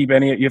drops, if you keep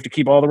any, you have to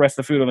keep all the rest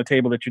of the food on the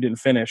table that you didn't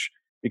finish.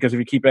 Because if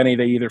you keep any,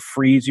 they either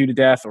freeze you to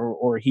death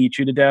or heat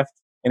you to death.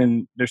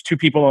 And there's 2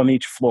 people on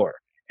each floor.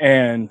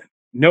 And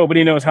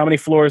nobody knows how many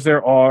floors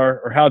there are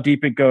or how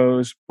deep it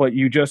goes, but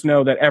you just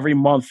know that every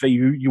month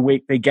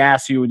they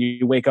gas you and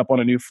you wake up on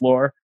a new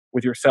floor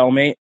with your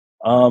cellmate.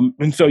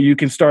 And so you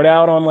can start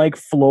out on like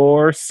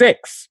floor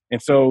 6.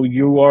 And so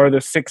you are the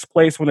 6th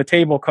place when the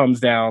table comes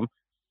down,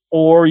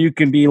 or you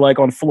can be like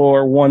on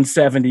floor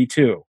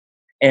 172.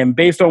 And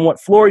based on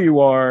what floor you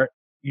are,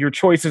 your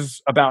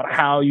choices about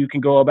how you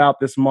can go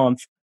about this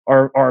month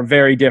are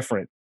very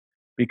different.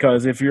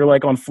 Because if you're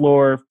like on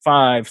floor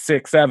 5,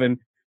 6, 7,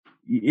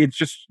 it's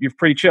just, you're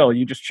pretty chill.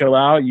 You just chill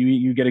out.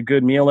 You get a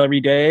good meal every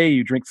day.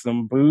 You drink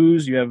some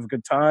booze. You have a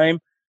good time.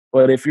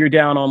 But if you're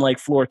down on like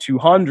floor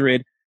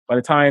 200, by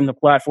the time the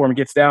platform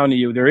gets down to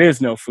you, there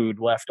is no food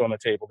left on the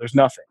table. There's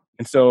nothing.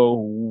 And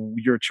so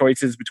your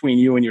choices between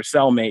you and your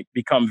cellmate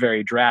become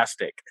very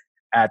drastic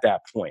at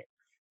that point.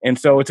 And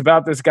so it's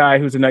about this guy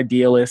who's an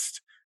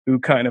idealist who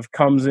kind of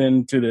comes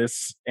into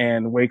this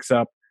and wakes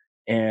up,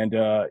 and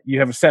you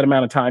have a set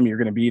amount of time you're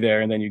going to be there,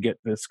 and then you get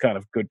this kind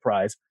of good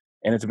prize.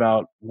 And it's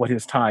about what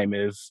his time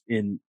is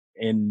in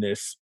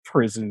this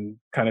prison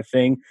kind of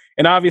thing.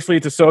 And obviously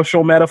it's a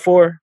social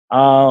metaphor,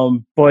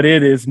 but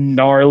it is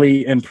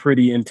gnarly and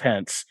pretty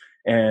intense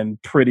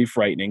and pretty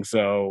frightening.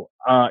 So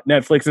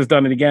Netflix has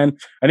done it again.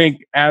 I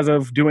think as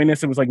of doing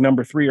this, it was like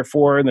number 3 or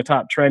 4 in the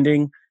top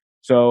trending.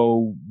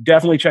 So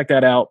definitely check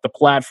that out. The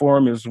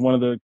Platform is one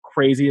of the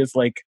craziest,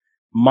 like,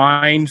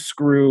 mind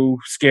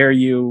scare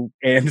you,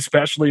 and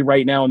especially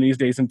right now in these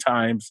days and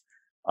times,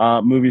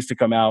 movies to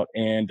come out,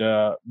 and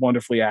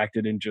wonderfully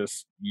acted, and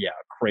just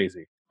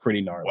crazy,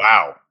 pretty gnarly.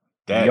 Wow,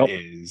 that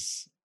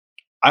is.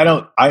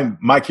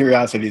 My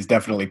curiosity is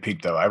definitely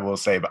piqued, though, I will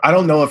say, but I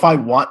don't know if I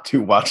want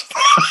to watch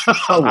that.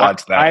 I'll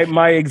watch that.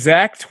 My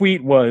exact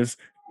tweet was,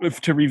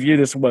 to review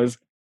this, was,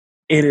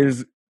 it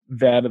is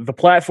that The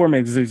Platform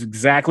is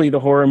exactly the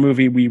horror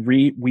movie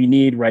we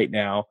need right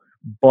now,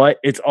 but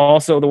it's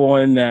also the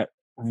one that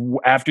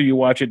after you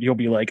watch it, you'll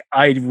be like,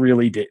 I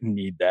really didn't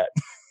need that.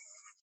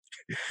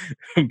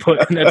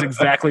 But that's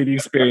exactly the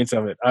experience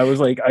of it. I was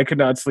like, I could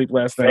not sleep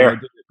last night. I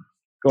did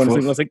going to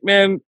sleep. I was like,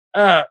 man,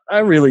 I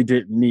really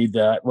didn't need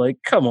that. Like,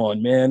 come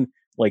on, man.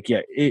 Like,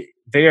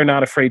 they are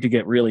not afraid to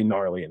get really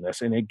gnarly in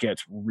this, and it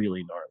gets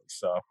really gnarly.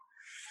 So,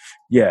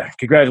 yeah,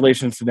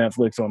 congratulations to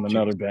Netflix on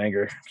another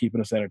banger,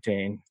 keeping us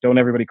entertained. Don't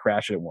everybody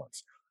crash it at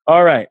once.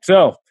 All right,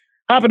 so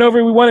hopping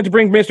over, we wanted to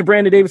bring Mr.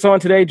 Brandon Davis on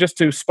today just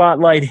to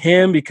spotlight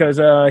him because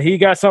he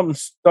got something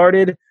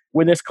started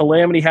when this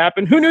calamity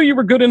happened. Who knew you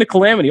were good into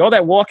calamity? All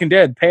that Walking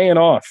Dead paying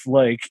off.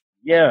 Like,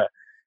 yeah,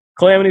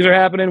 calamities are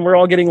happening. We're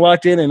all getting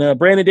locked in, and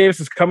Brandon Davis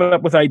is coming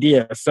up with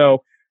ideas.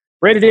 So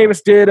Brandon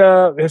Davis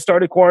has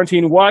started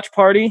Quarantine Watch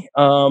Party,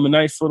 a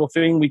nice little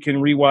thing we can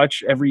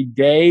rewatch every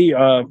day,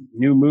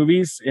 new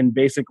movies, and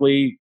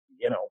basically,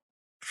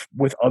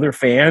 with other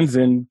fans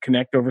and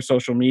connect over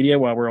social media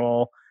while we're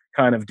all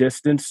kind of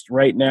distanced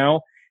right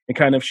now, and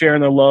kind of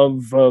sharing the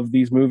love of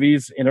these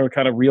movies in a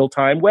kind of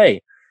real-time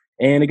way.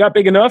 And it got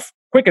big enough,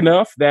 quick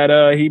enough,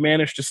 that he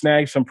managed to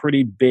snag some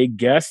pretty big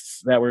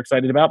guests that we're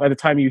excited about. By the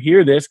time you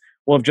hear this,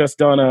 we'll have just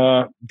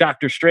done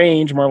Doctor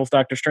Strange, Marvel's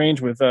Doctor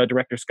Strange, with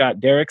director Scott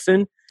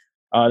Derrickson.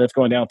 That's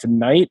going down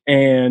tonight.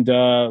 And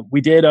we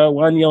did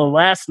one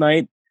last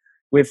night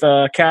with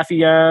Kathy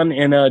Yan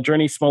and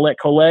Journey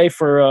Smollett-Collet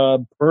for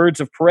Birds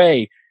of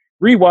Prey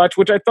rewatch,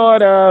 which I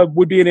thought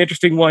would be an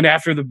interesting one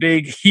after the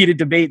big heated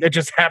debate that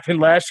just happened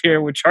last year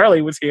when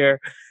Charlie was here.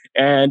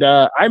 And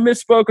I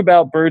misspoke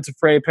about Birds of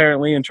Prey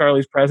apparently in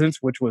Charlie's presence,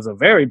 which was a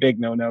very big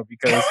no-no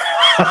because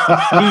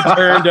he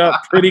turned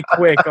up pretty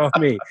quick on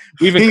me.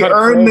 We even he cut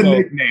earned a the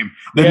promo.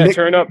 nickname.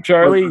 Turn up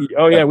Charlie.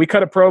 Oh yeah, we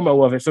cut a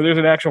promo of it. So there's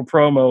an actual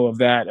promo of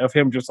that, of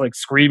him just like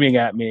screaming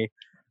at me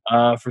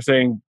for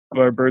saying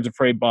Birds of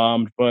Prey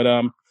bombed.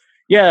 But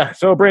yeah,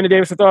 so Brandon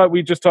Davis, I thought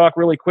we'd just talk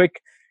really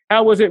quick.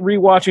 How was it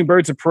rewatching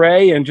Birds of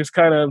Prey and just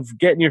kind of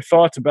getting your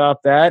thoughts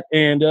about that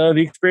and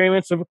the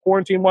experience of a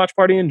quarantine watch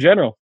party in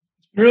general?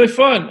 Really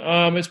fun.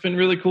 It's been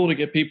really cool to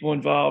get people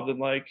involved and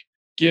like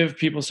give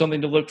people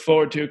something to look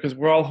forward to because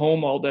we're all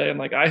home all day. And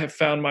like I have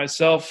found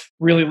myself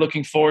really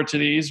looking forward to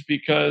these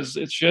because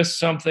it's just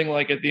something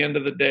like at the end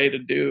of the day to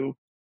do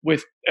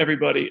with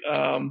everybody.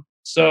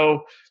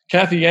 So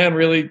Kathy Yan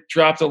really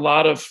dropped a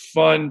lot of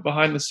fun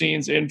behind the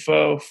scenes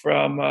info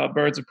from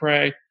Birds of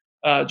Prey.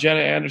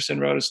 Jenna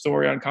Anderson wrote a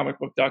story on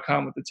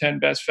comicbook.com with the 10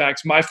 best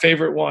facts. My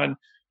favorite one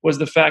was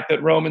the fact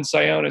that Roman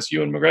Sionis,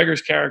 Ewan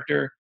McGregor's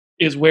character,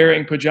 is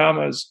wearing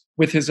pajamas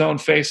with his own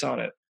face on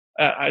it.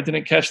 I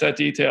didn't catch that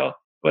detail,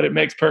 but it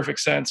makes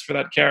perfect sense for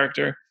that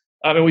character.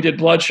 And we did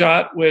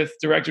Bloodshot with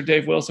director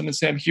Dave Wilson and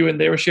Sam Heughan.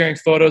 They were sharing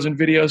photos and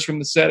videos from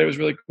the set. It was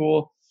really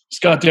cool.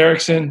 Scott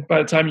Derrickson, by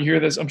the time you hear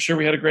this, I'm sure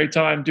we had a great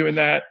time doing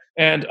that.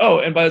 And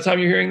by the time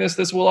you're hearing this,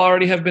 this will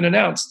already have been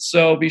announced.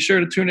 So be sure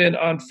to tune in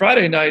on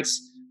Friday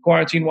night's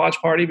Quarantine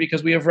Watch Party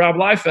because we have Rob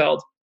Liefeld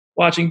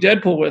watching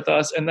Deadpool with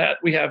us, and that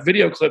we have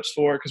video clips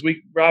for because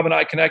Rob and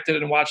I connected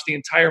and watched the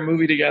entire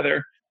movie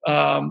together.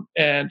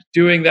 And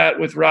doing that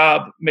with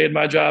Rob made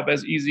my job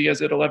as easy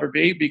as it'll ever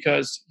be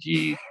because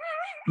he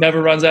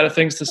never runs out of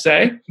things to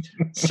say.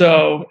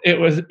 So he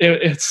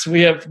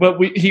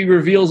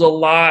reveals a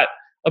lot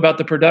about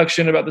the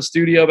production, about the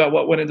studio, about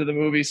what went into the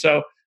movie.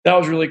 So that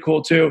was really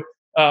cool too.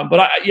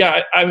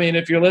 I mean,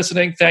 if you're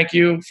listening, thank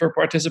you for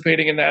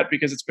participating in that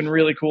because it's been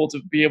really cool to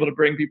be able to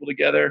bring people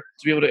together,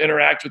 to be able to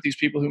interact with these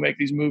people who make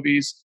these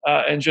movies,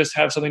 and just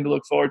have something to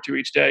look forward to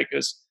each day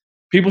because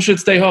people should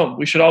stay home.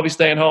 We should all be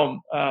staying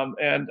home.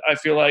 And I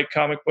feel like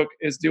Comic Book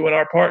is doing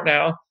our part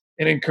now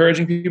in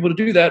encouraging people to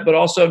do that, but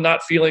also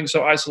not feeling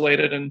so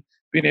isolated and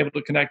being able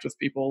to connect with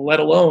people,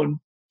 let alone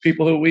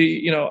people who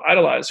we,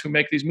 idolize, who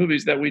make these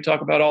movies that we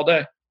talk about all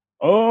day.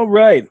 All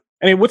right.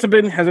 I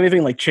mean, has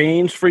anything like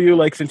changed for you,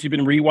 like since you've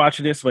been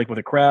rewatching this, like with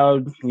a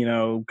crowd,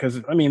 because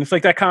I mean, it's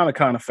like that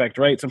Comic-Con effect,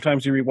 right?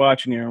 Sometimes you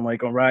rewatch and you're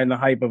like riding the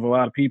hype of a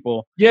lot of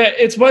people. Yeah,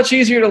 it's much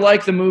easier to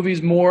like the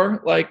movies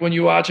more, like when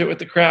you watch it with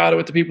the crowd or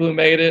with the people who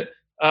made it.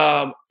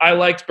 I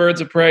liked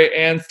Birds of Prey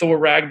and Thor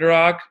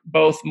Ragnarok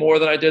both more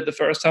than I did the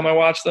first time I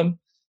watched them.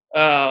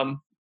 I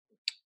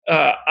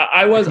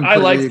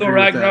liked Thor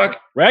Ragnarok.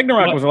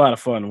 Ragnarok was a lot of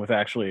fun with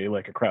actually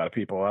like a crowd of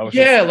people. I liked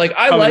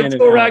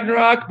Thor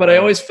Ragnarok, but I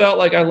always felt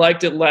like I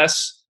liked it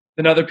less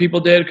than other people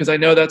did because I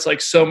know that's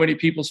like so many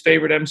people's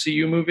favorite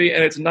MCU movie,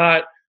 and it's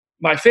not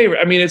my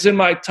favorite. I mean, it's in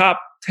my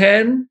top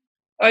 10,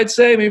 I'd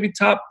say, maybe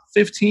top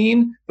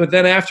 15. But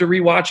then after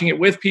rewatching it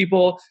with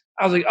people,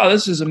 I was like, oh,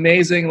 this is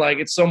amazing. Like,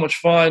 it's so much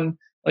fun.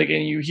 Like,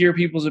 and you hear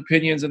people's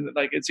opinions, and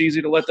like it's easy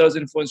to let those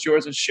influence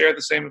yours and share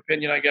the same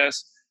opinion, I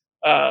guess.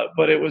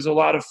 But it was a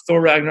lot of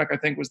Thor Ragnarok, I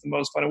think, was the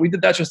most fun. And we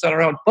did that just on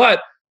our own.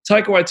 But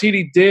Taika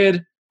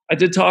Waititi I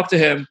did talk to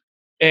him,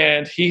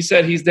 and he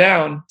said he's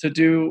down to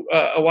do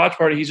a watch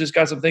party. He's just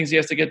got some things he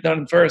has to get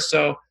done first.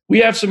 So we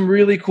have some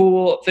really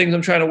cool things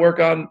I'm trying to work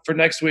on for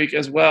next week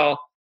as well.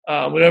 We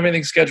don't have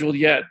anything scheduled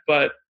yet,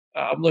 but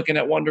I'm looking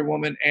at Wonder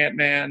Woman,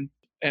 Ant-Man,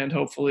 and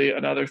hopefully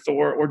another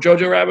Thor or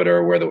Jojo Rabbit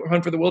or Where the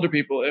Hunt for the Wilder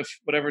People, if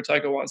whatever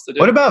Taika wants to do.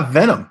 What about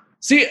Venom?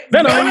 See,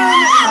 Venom.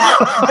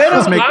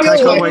 Let's make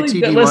Taika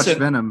Waititi watch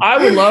Venom.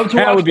 I would love to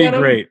watch That would be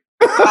Venom. great.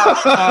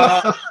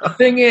 The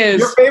thing is,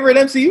 Your favorite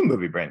MCU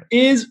movie, Brandon?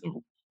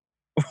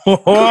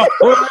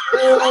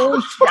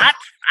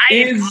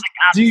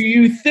 Do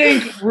you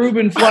think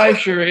Ruben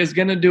Fleischer is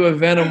going to do a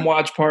Venom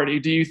watch party?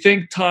 Do you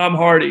think Tom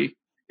Hardy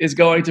is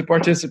going to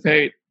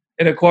participate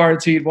in a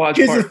quarantine watch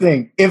party? Here's the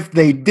thing. If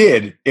they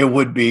did, it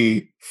would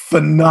be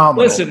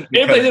phenomenal. Listen,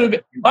 if they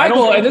did,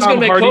 Michael, and this is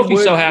going to make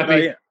Kofi so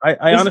happy.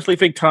 I honestly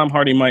think Tom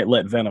Hardy might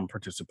let Venom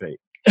participate.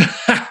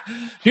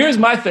 Here's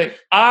my thing.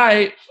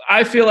 I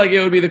feel like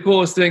it would be the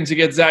coolest thing to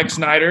get Zack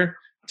Snyder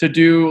to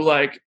do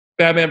like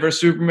Batman vs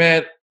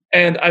Superman,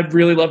 and I'd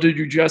really love to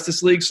do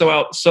Justice League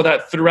so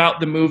that throughout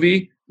the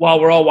movie, while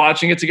we're all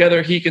watching it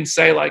together, he can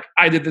say like,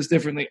 I did this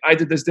differently,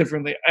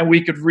 and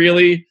we could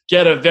really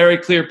get a very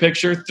clear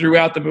picture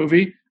throughout the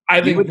movie.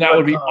 I think that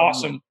would be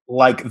awesome.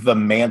 Like the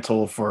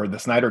mantle for the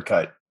Snyder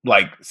Cut,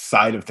 like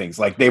side of things.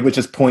 Like they would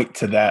just point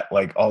to that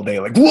like all day.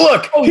 Like,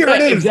 look, here it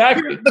is.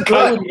 Exactly. The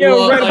cut.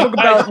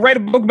 Write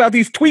a book about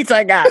these tweets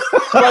I got.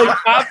 Like,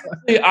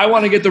 obviously, I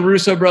want to get the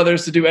Russo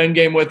brothers to do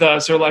Endgame with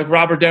us, or like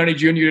Robert Downey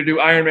Jr. to do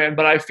Iron Man.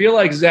 But I feel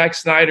like Zack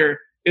Snyder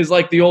is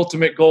like the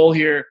ultimate goal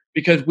here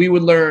because we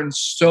would learn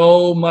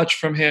so much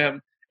from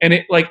him. and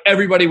it like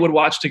everybody would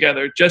watch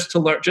together just to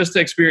learn, just to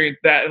experience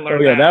that and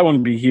learn. Oh yeah, that one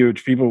would be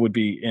huge. People would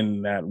be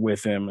in that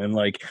with him, and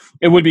like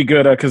it would be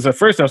good. Because at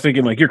first I was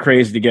thinking like you're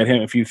crazy to get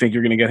him if you think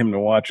you're going to get him to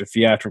watch a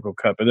theatrical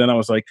cut. But then I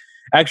was like,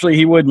 actually,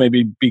 he would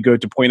maybe be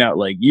good to point out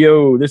like,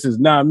 yo, this is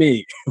not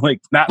me,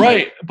 like not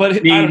right. Me.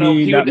 But Me, I don't know.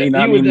 me, not me,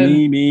 not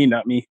me, me,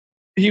 not me.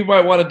 He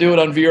might want to do it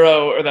on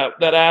Vero or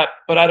that app,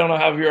 but I don't know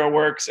how Vero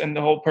works. And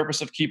the whole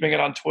purpose of keeping it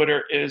on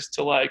Twitter is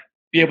to like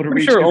be able to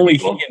reach. Sure, only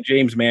people. he and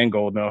James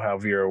Mangold know how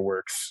Vero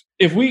works.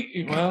 If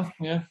we, well,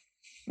 yeah.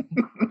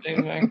 They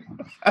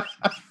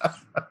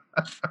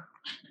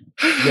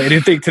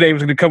didn't think today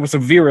was going to come with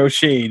some Vero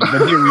shade,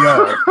 but here we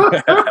are.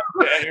 Yeah,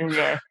 here we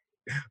are.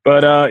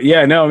 But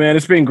yeah, no, man,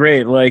 it's been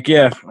great. Like,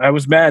 yeah, I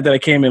was mad that I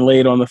came in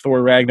late on the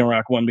Thor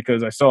Ragnarok one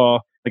because I saw,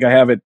 like, I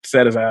have it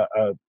set as a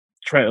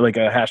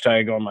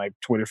hashtag on my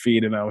Twitter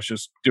feed, and I was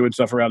just doing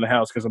stuff around the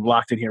house because I'm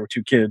locked in here with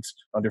 2 kids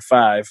under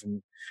 5,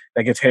 and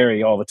that gets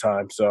hairy all the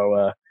time.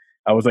 So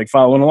I was like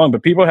following along,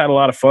 but people had a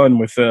lot of fun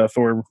with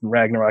Thor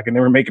Ragnarok, and they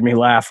were making me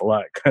laugh a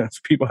lot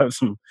because people have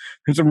some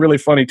really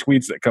funny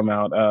tweets that come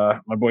out.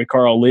 My boy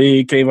Carl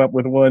Lee came up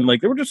with one. Like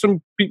there were just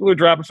some people who are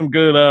dropping some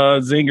good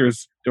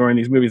zingers during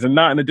these movies, and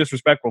not in a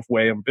disrespectful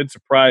way. I've been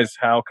surprised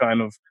how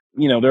kind of,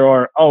 there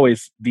are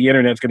always the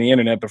internet's going to the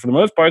internet, but for the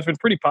most part, it's been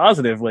pretty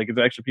positive. Like it's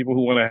actually people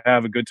who want to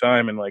have a good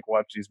time and like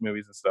watch these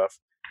movies and stuff.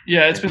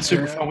 Yeah, it's been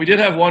super fun. We did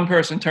have one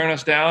person turn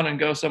us down and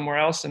go somewhere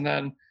else, and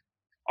then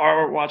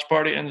our watch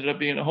party ended up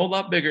being a whole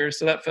lot bigger,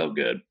 so that felt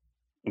good.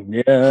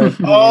 Yeah.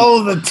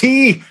 Oh, the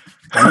tea.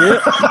 Yeah,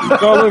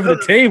 it's all over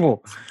the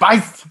table.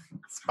 Spice.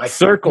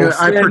 Circle. Yeah,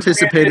 I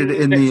participated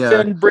in the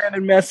send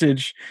Brandon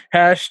message.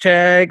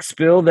 Hashtag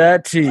spill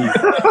that tea.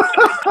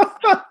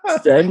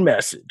 Send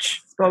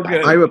message. So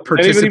good. I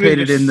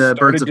participated in the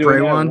Birds of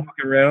Prey one,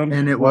 around,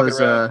 and it was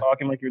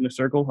talking like you're in a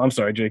circle. I'm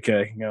sorry,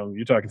 JK.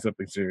 You're talking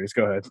something serious.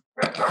 Go ahead.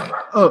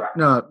 Oh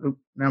no!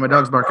 Now my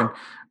dog's barking.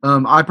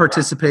 I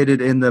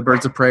participated in the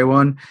Birds of Prey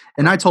one,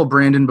 and I told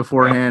Brandon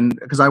beforehand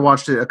because I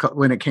watched it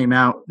when it came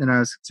out, and I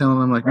was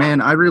telling him like,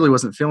 "Man, I really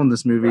wasn't feeling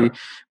this movie,"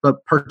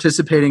 but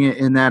participating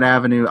in that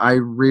avenue, I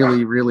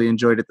really, really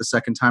enjoyed it the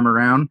second time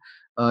around.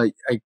 I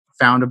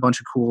found a bunch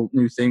of cool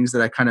new things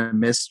that I kind of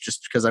missed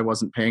just because I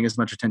wasn't paying as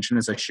much attention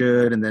as I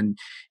should. And then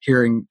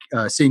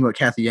seeing what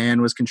Kathy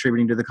Ann was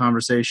contributing to the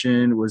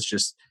conversation was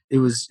just, it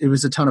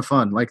was a ton of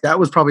fun. Like that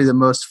was probably the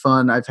most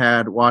fun I've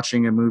had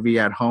watching a movie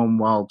at home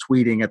while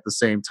tweeting at the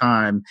same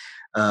time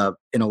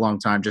in a long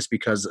time, just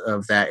because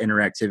of that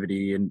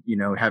interactivity and,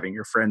 having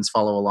your friends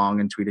follow along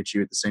and tweet at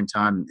you at the same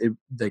time.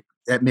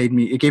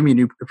 It gave me a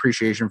new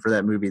appreciation for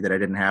that movie that I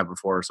didn't have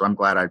before. So I'm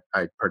glad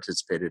I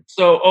participated.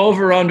 So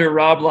over under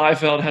Rob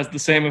Liefeld has the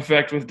same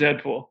effect with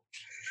Deadpool.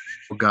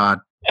 Oh God.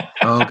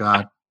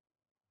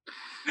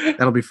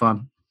 That'll be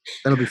fun.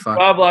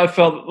 Rob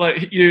Liefeld,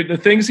 like the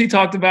things he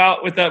talked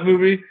about with that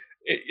movie,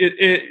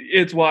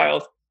 it's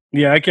wild.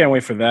 Yeah, I can't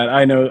wait for that.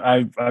 I know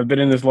I've been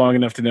in this long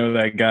enough to know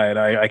that guy, and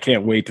I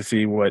can't wait to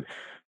see what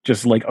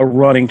just like a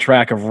running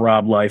track of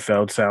Rob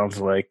Liefeld sounds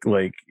like.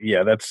 Like,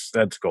 yeah, that's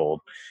gold.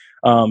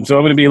 So I'm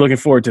going to be looking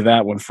forward to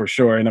that one for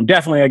sure. And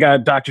I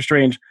got Doctor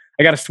Strange.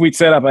 I got a sweet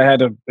setup. I had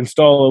to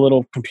install a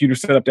little computer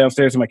setup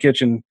downstairs in my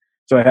kitchen,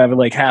 so I have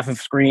like half a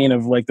screen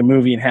of like the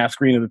movie and half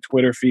screen of the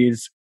Twitter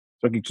feeds,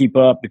 so I can keep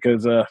up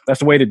because that's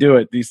the way to do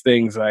it. These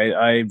things,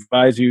 I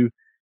advise you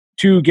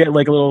to get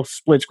like a little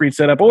split screen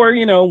setup, or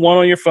one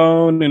on your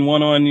phone and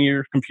one on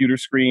your computer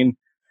screen,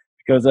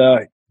 because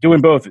doing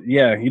both,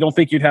 yeah, you don't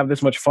think you'd have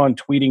this much fun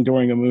tweeting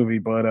during a movie,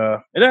 but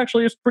it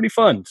actually is pretty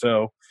fun.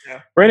 So,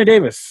 yeah. Brandon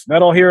Davis,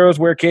 Not All Heroes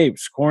Wear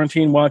Capes,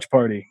 Quarantine Watch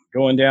Party,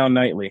 going down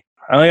nightly.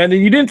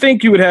 You didn't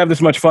think you would have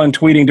this much fun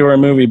tweeting during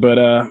a movie, but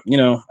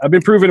I've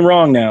been proven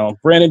wrong now.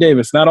 Brandon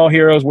Davis, Not All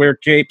Heroes Wear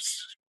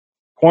Capes,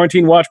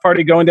 Quarantine Watch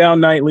Party, going down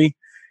nightly.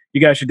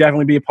 You guys should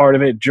definitely be a part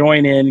of it.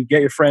 Join in,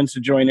 get your friends to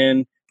join in.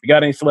 If you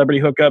got any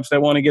celebrity hookups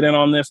that want to get in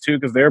on this too,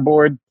 because they're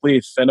bored,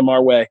 please send them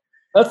our way.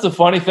 That's the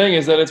funny thing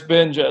is that it's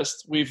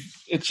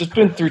just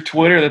been through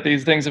Twitter that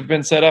these things have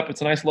been set up.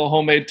 It's a nice little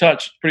homemade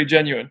touch. Pretty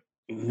genuine.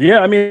 Yeah,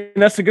 I mean,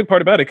 that's the good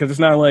part about it, because it's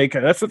not like,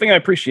 that's the thing I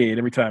appreciate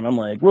every time. I'm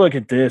like, look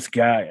at this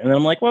guy. And then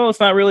I'm like, well, it's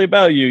not really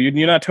about you.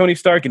 You're not Tony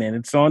Stark in it.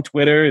 It's on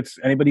Twitter. It's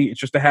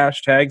just a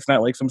hashtag. It's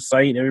not like some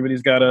site.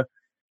 Everybody's got to,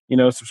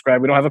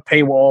 subscribe. We don't have a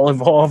paywall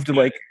involved.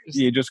 Like,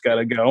 you just got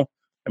to go.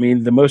 I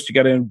mean, the most you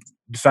got to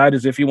decide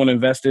is if you want to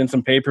invest in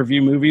some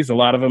pay-per-view movies. A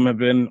lot of them have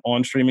been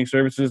on streaming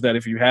services that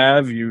if you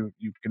have, you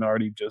can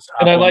already just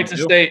hop And I'd on like to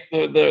state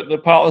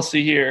the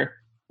policy here.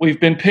 We've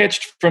been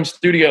pitched from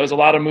studios a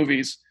lot of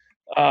movies,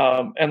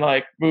 and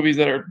like movies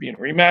that are being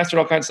remastered,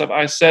 all kinds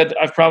of stuff.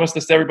 I've promised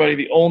this to everybody.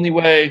 The only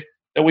way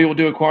that we will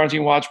do a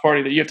quarantine watch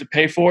party that you have to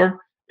pay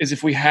for is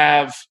if we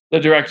have the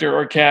director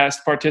or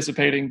cast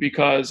participating,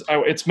 because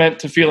it's meant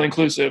to feel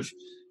inclusive.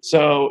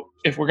 So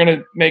if we're going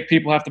to make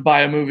people have to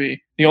buy a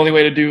movie, the only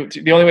way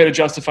to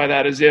justify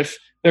that is if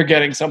they're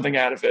getting something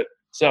out of it.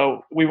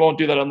 So we won't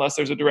do that unless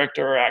there's a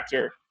director or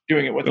actor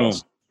doing it with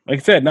us. Like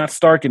I said, not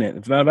Stark in it.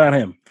 It's not about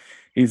him.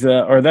 He's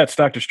or that's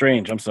Doctor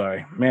Strange. I'm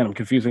sorry, man. I'm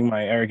confusing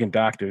my arrogant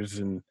doctors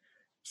and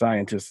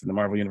scientist in the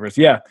Marvel Universe.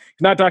 Yeah,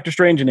 he's not Doctor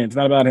Strange in it. It's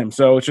not about him.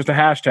 So it's just a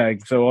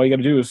hashtag. So all you got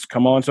to do is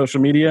come on social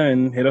media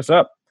and hit us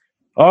up.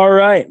 All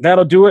right,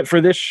 that'll do it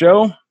for this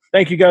show.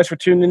 Thank you guys for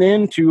tuning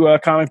in to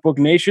Comic Book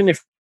Nation.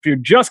 If you're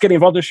just getting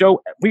involved in the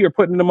show, we are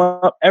putting them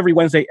up every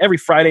Wednesday, every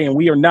Friday, and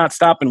we are not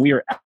stopping. We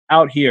are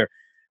out here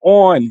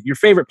on your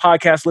favorite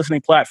podcast listening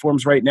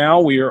platforms right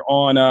now. We are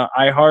on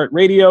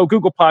iHeartRadio,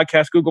 Google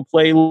Podcasts, Google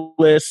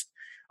Playlist,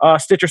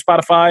 Stitcher,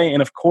 Spotify,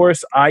 and of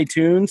course,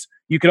 iTunes.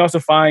 You can also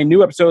find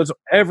new episodes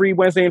every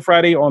Wednesday and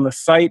Friday on the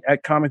site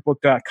at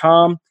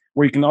comicbook.com,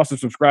 where you can also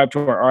subscribe to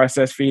our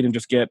RSS feed and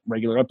just get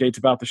regular updates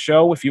about the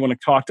show. If you want to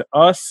talk to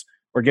us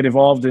or get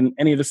involved in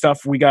any of the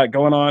stuff we got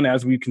going on,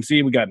 as we can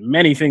see, we got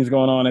many things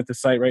going on at the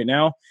site right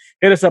now.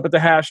 Hit us up at the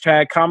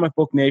hashtag Comic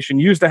Book Nation.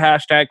 Use the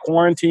hashtag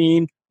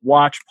Quarantine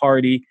Watch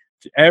Party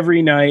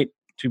every night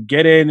to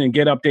get in and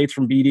get updates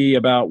from BD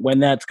about when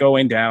that's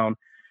going down.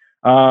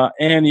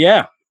 And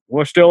yeah,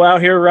 we're still out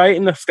here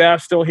writing. The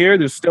staff's still here.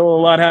 There's still a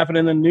lot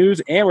happening in the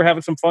news, and we're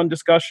having some fun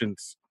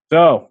discussions.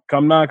 So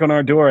come knock on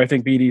our door, I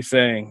think BD's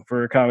saying,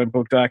 for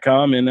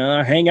comicbook.com, and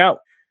hang out.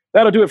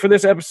 That'll do it for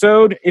this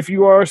episode. If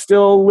you are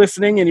still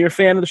listening and you're a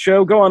fan of the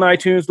show, go on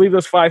iTunes, leave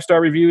those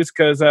 5-star reviews,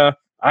 because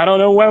I don't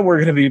know when we're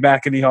going to be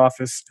back in the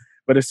office.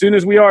 But as soon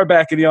as we are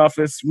back in the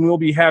office, we'll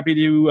be happy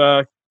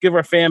to give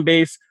our fan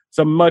base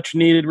some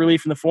much-needed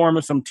relief in the form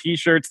of some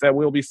T-shirts that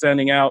we'll be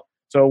sending out.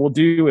 So we'll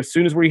do, as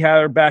soon as we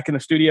have back in the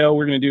studio,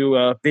 we're going to do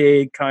a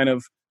big kind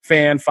of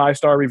fan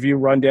 5-star review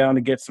rundown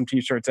to get some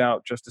T-shirts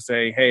out just to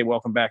say, hey,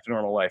 welcome back to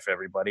normal life,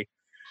 everybody.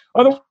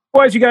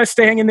 Otherwise, you guys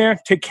stay hanging there.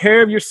 Take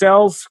care of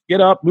yourselves. Get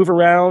up, move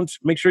around.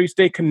 Make sure you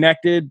stay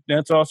connected.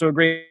 That's also a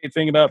great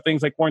thing about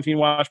things like Quarantine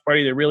Watch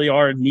Party. They really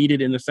are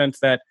needed in the sense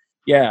that,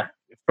 yeah,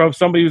 from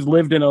somebody who's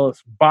lived in a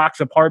box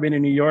apartment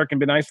in New York and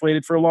been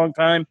isolated for a long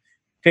time,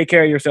 take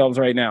care of yourselves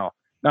right now.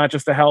 Not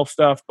just the health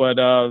stuff, but,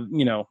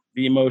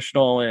 the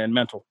emotional and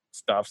mental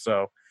stuff.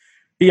 So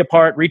be a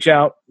part, reach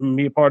out, and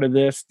be a part of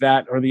this,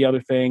 that, or the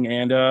other thing,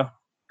 and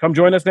come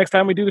join us next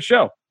time we do the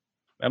show.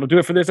 That'll do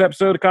it for this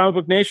episode of Comic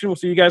Book Nation. We'll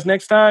see you guys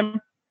next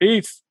time.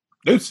 Peace.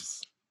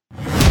 Deuces.